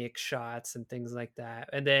scenic shots and things like that.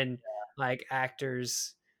 And then like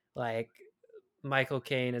actors like Michael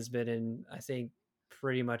Caine has been in, I think,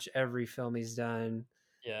 pretty much every film he's done.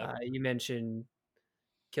 that. You mentioned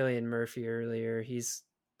Killian Murphy earlier. He's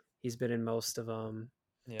been in most of them.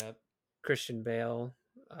 Yeah. Christian Bale.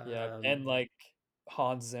 Yeah, Um, and like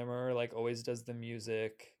Hans Zimmer like always does the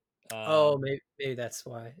music. oh, maybe that's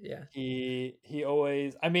why. Yeah, He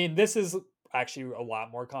always, I mean, this is actually a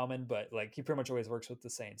lot more common, but like he pretty much always works with the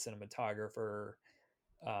same cinematographer.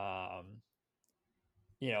 Um,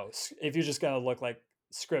 if you're just gonna look like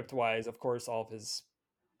script wise, of course, all of his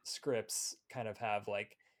scripts kind of have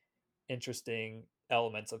like interesting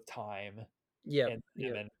elements of time yep, and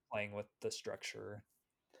yep. then playing with the structure.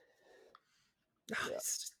 Yeah,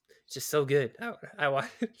 It's just so good. I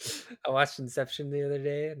watched I watched Inception the other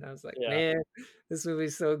day, and I was like, yeah, man, this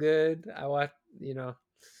movie's so good. I watched,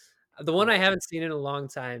 the one yeah, I haven't seen in a long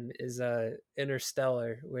time is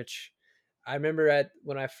Interstellar, which I remember at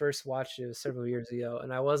when I first watched it, it was several years ago,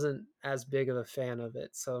 and I wasn't as big of a fan of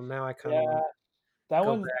it. So now I kind of yeah. want to That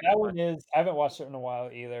go one, back that and watch. one is. I haven't watched it in a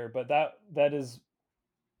while either, but that is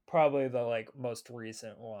probably the like most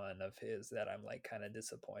recent one of his that I'm like kind of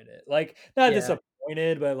disappointed. Like not Yeah,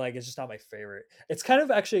 disappointed, but like it's just not my favorite. It's kind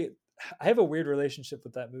of actually I have a weird relationship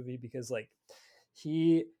with that movie because like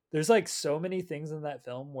he there's like so many things in that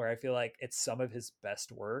film where I feel like it's some of his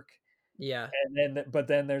best work. yeah, And then but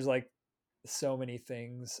then there's like so many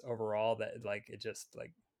things overall that like it just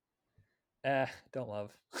like don't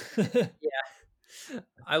love. yeah.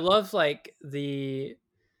 I love like the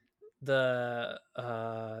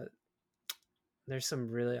there's some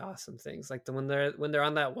really awesome things like the when they're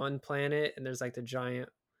on that one planet and there's like the giant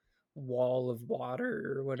wall of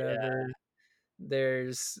water or Yeah, whatever.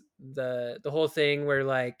 There's the whole thing where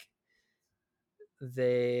like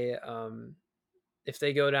they if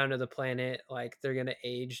they go down to the planet, like they're gonna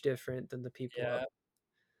age different than the people up. yeah,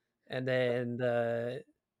 And then the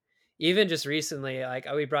even just recently, like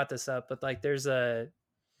we brought this up, but like there's a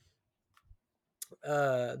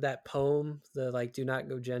that poem, the like "Do not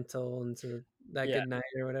go gentle into that yeah, good night"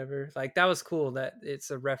 or whatever. Like that was cool that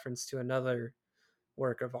it's a reference to another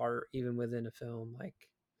work of art even within a film. Like,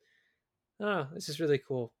 oh, this is really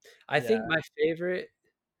cool. I yeah, think my favorite,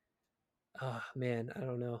 oh man, I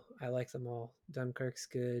don't know. I like them all. Dunkirk's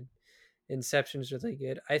good. Inception's really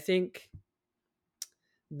good. I think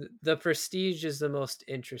the Prestige is the most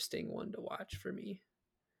interesting one to watch for me.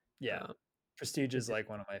 yeah. Um, Prestige it is just like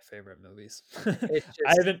one of my favorite movies. it's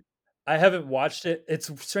I just haven't I haven't watched it.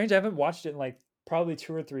 It's strange. I haven't watched it in like probably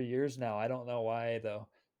 2 or 3 years now. I don't know why though.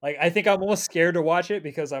 Like I think I'm almost scared to watch it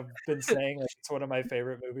because I've been saying like it's one of my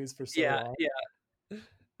favorite movies for so yeah, long. yeah.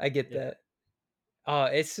 I get Yeah, that. Oh,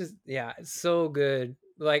 it's just yeah, it's so good.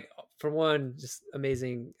 Like for one, just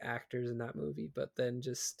amazing actors in that movie, but then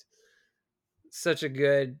just such a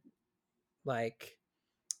good like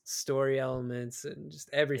story elements and just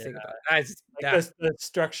yeah. everything about it. I just Like that the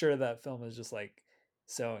structure of that film is just like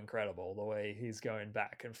so incredible. The way he's going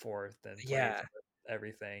back and forth and plays yeah. with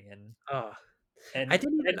everything Oh, I and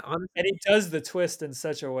didn't and even and honestly. he does the twist in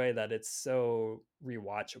such a way that it's so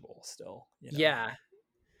rewatchable still, you know? Yeah,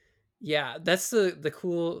 yeah. That's the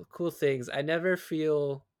cool things. I never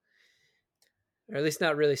feel, or at least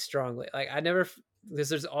not really strongly. Like I never because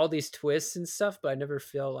there's all these twists and stuff, but I never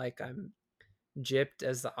feel like I'm gypped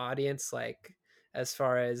as the audience. Like as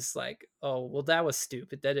far as like, oh well, that was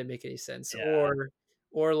stupid. That didn't make any sense. Yeah.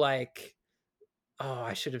 Or like, oh,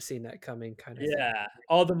 I should have seen that coming, kind of thing. Yeah,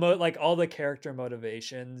 all the like all the character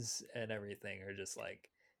motivations and everything are just like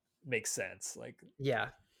make sense. Like, Yeah.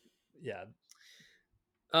 yeah,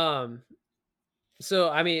 Um. So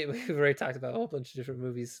I mean, we've already talked about a whole bunch of different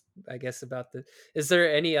movies. I guess about the. Is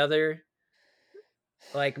there any other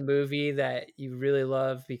like movie that you really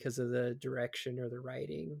love because of the direction or the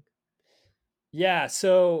writing? yeah.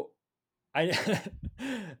 So I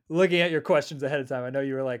looking at your questions ahead of time, I know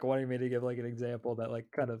you were like wanting me to give like an example that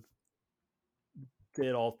like kind of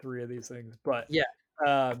did all three of these things. But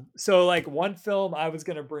Yeah. so like one film I was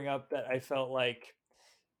gonna bring up that I felt like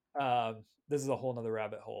this is a whole nother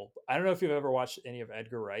rabbit hole. I don't know if you've ever watched any of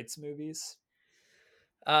Edgar Wright's movies.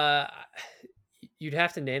 Uh, you'd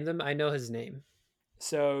have to name them. I know his name.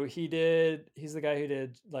 So he's the guy who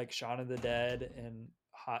did like Shaun of the Dead and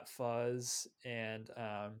Hot Fuzz, and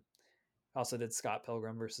also did Scott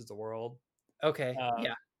Pilgrim versus the World. Okay. Um,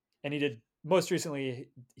 Yeah. and he did most recently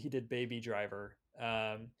he did Baby Driver,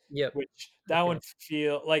 Yep. which that Okay. one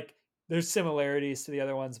feel like there's similarities to the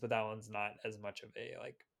other ones, but that one's not as much of a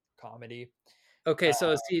like comedy. Okay. Uh,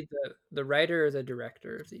 So is he the writer or the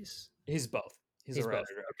director of these? he's both. He's a He's writer both.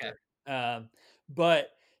 Okay. director. But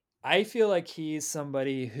I feel like he's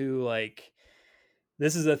somebody who like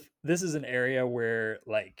this is an area where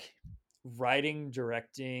like writing,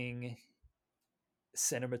 directing,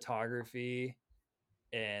 cinematography,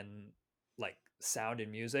 and like sound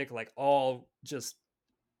and music like all just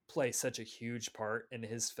play such a huge part in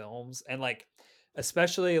his films, and like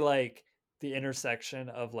especially like the intersection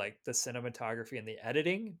of like the cinematography and the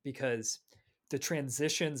editing, because the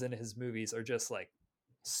transitions in his movies are just like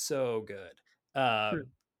so good.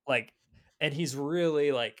 Like and he's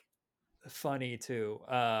really like funny too.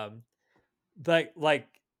 Like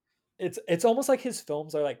it's almost like his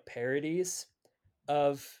films are like parodies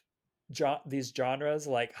of these genres.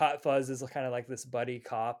 Like Hot Fuzz is kind of like this buddy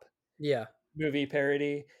cop Yeah. movie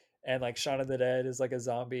parody, and like Shaun of the Dead is like a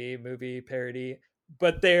zombie movie parody,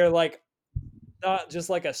 but they're like not just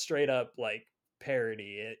like a straight up like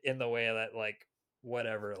parody in the way that like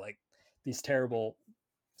whatever like these terrible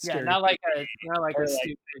Yeah. scary movies Not like or a like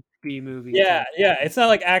stupid B movie yeah, type. yeah, it's not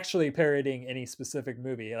like actually parodying any specific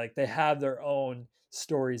movie. Like they have their own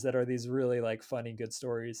stories that are these really like funny, good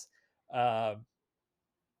stories. Um,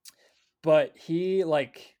 but he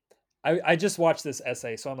like, I just watched this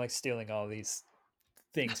essay, so I'm like stealing all these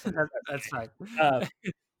things from this That's fine. essay.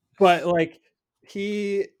 But like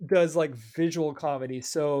he does like visual comedy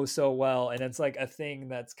so well, and it's like a thing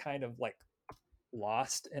that's kind of like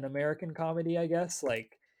lost in American comedy, I guess,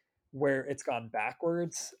 like where it's gone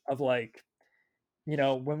backwards of like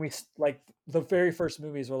when like the very first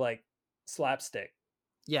movies were like slapstick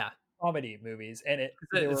Yeah. comedy movies, and they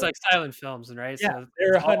It's were like silent films, right? yeah, So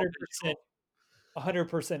they're it's a all hundred percent visual.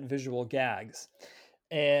 100% visual gags.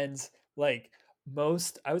 And like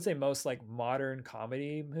I would say most like modern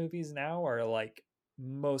comedy movies now are like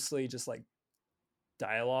mostly just like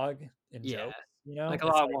dialogue and Yeah. jokes, Like a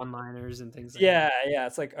it's lot of like one-liners and things like that. yeah,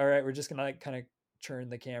 it's like all right, we're just gonna like kind of turn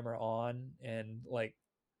the camera on and like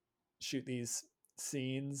shoot these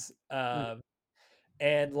scenes. Mm.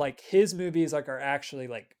 And like his movies like are actually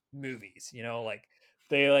like movies, like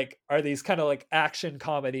they like are these kind of like action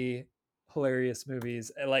comedy hilarious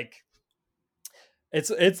movies, and like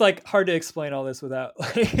it's like hard to explain all this without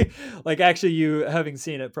like actually you having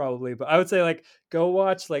seen it probably, but I would say like go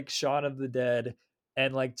watch like Shaun of the Dead,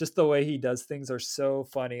 and like just the way he does things are so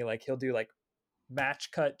funny. Like he'll do like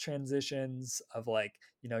match cut transitions of like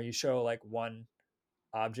you show like one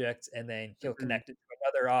object and then he'll Mhm. connect it to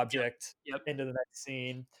another Yep. object Yep. into the next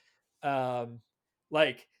scene. um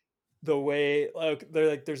like the way like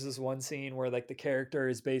there's this one scene where like the character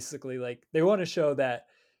is basically like they want to show that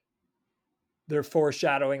they're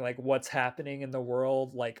foreshadowing like what's happening in the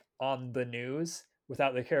world like on the news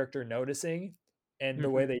without the character noticing, and the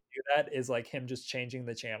Mhm. way they do that is like him just changing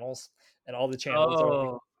the channels, and all the channels are like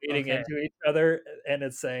Oh, feeding okay. into each other, and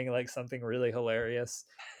it's saying like something really hilarious.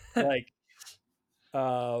 Like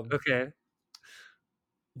um Okay.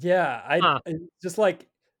 yeah, Huh. just like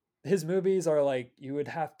his movies are like you would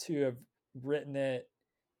have to have written it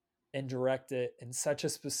and direct it in such a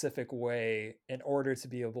specific way in order to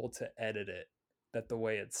be able to edit it that the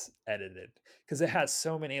way it's edited, because it has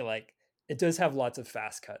so many like it does have lots of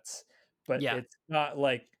fast cuts, but Yeah. it's not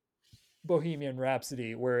like Bohemian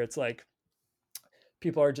Rhapsody where it's like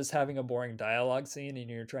people are just having a boring dialogue scene and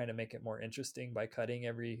you're trying to make it more interesting by cutting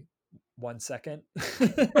every 1 second.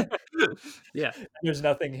 Yeah. There's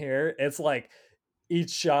nothing here. It's like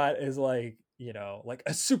each shot is like like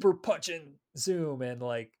a super punching zoom and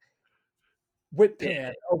like whip Yeah.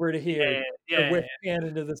 pan over to Yeah. here, or Yeah. whip pan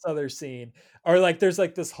into this other scene. Or like there's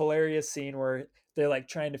like this hilarious scene where they're like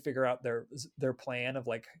trying to figure out their plan of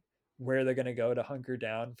like where they're gonna go to hunker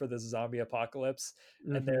down for this zombie apocalypse.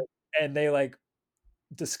 And Mhm. they like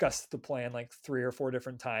discuss the plan like 3 or 4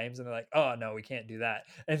 different times, and they're like, oh no, we can't do that.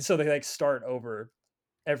 And so they like start over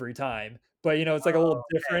every time. But it's like a little Oh, okay.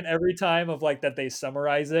 different every time of like that they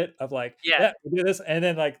summarize it of like, Yeah. yeah, we do this, and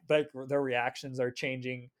then like their reactions are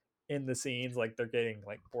changing in the scenes, like they're getting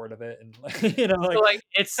like bored of it and like So, like like,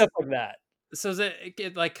 it's stuff like that. so is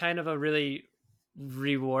it like kind of a really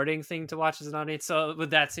rewarding thing to watch as an audience. So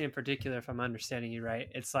with that scene in particular, if I'm understanding you right,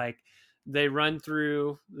 it's like they run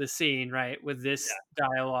through the scene, right, with this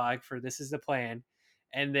dialogue for this is the plan,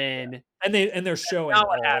 and then they're showing now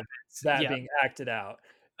what all of happens? that Yeah, being acted out,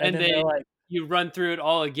 and and then then they're like, you run through it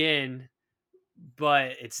all again,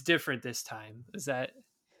 but it's different this time. Is that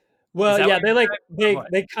well, what yeah, you're describing, or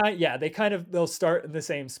what? they kind of they'll start in the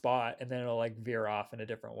same spot and then it'll like veer off in a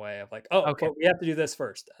different way of like, oh, Okay, but we have to do this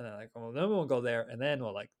first, and then like, well, then we'll go there, and then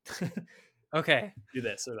we'll like okay. do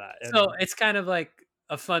this or that, So and it's kind of like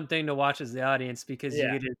a fun thing to watch as the audience because you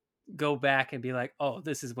yeah, get to go back and be like, oh,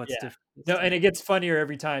 this is what's yeah, different this no, time. and it gets funnier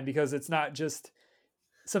every time because it's not just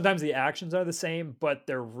sometimes the actions are the same, but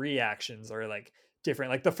their reactions are like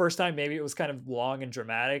different. Like the first time, maybe it was kind of long and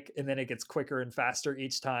dramatic, and then it gets quicker and faster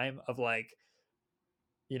each time. Of like,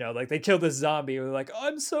 like they killed this zombie, and they're like,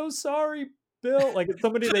 "I'm so sorry, Bill." Like it's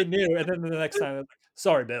somebody they knew, and then the next time, they're like,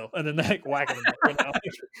 "Sorry, Bill," and then they like whacking them,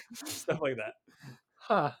 stuff like that.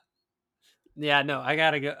 Huh. Yeah, no, I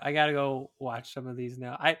gotta go watch some of these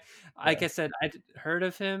now. Like Yeah, I said, I'd heard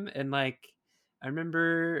of him and like I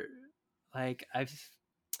remember like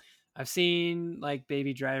I've seen like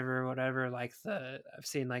Baby Driver or whatever, like I've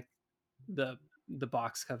seen like the the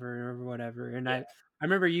box cover or whatever. And yeah, I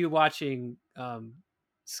remember you watching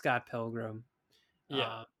Scott Pilgrim. yeah,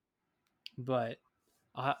 Uh, but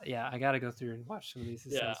yeah, I gotta go through and watch some of these.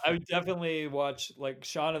 It yeah. sounds I fun. would definitely watch like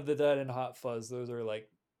Shaun of the Dead and Hot Fuzz. Those are like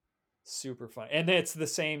super fun, and it's the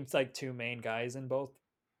same like two main guys in both.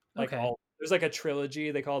 Like Okay. all there's like a trilogy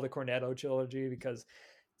they call the Cornetto trilogy because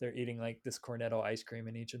they're eating like this Cornetto ice cream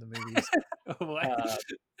in each of the movies. What?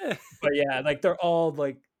 Uh, but yeah, like they're all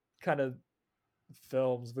like kind of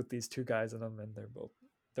films with these two guys in them, and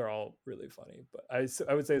they're all really funny. But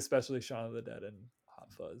I would say especially Shaun of the Dead and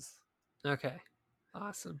Hot Fuzz. Okay.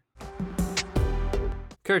 Awesome.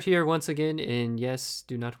 Kurt here once again, and yes,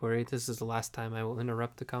 do not worry, this is the last time I will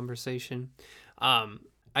interrupt the conversation.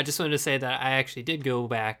 I just wanted to say that I actually did go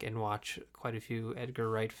back and watch quite a few Edgar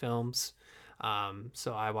Wright films.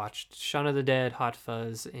 So I watched Shaun of the Dead, Hot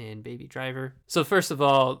Fuzz, and Baby Driver. So first of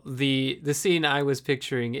all, the scene I was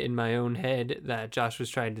picturing in my own head that Josh was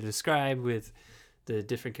trying to describe with the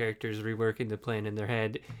different characters reworking the plan in their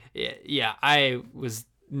head, yeah, I was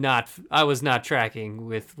not tracking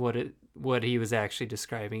with what he was actually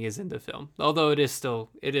describing is in the film. Although it is still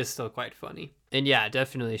quite funny. And yeah,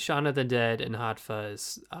 definitely Shaun of the Dead and Hot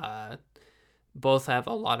Fuzz both have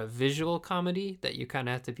a lot of visual comedy that you kind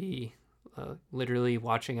of have to be literally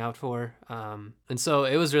watching out for. And so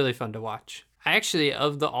it was really fun to watch. I actually,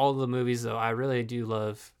 of all the movies though, I really do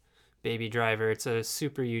love Baby Driver. It's a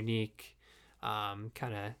super unique kind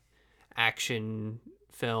of action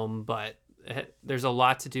film, but there's a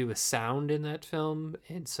lot to do with sound in that film,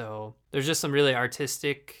 and so there's just some really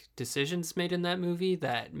artistic decisions made in that movie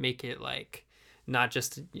that make it like not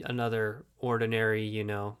just another ordinary,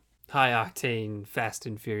 high octane Fast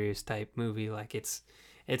and Furious type movie. Like it's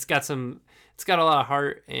got a lot of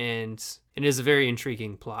heart, and it is a very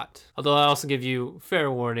intriguing plot. Although I also give you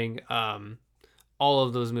fair warning, all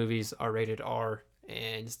of those movies are rated R,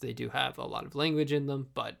 and they do have a lot of language in them,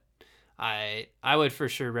 but I would for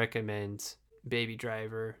sure recommend Baby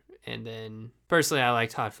Driver, and then personally I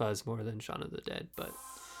liked Hot Fuzz more than Shaun of the Dead. But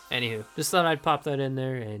anywho, just thought I'd pop that in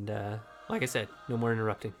there, and like I said, no more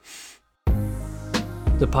interrupting.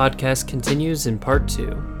 The podcast continues in part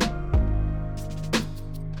 2.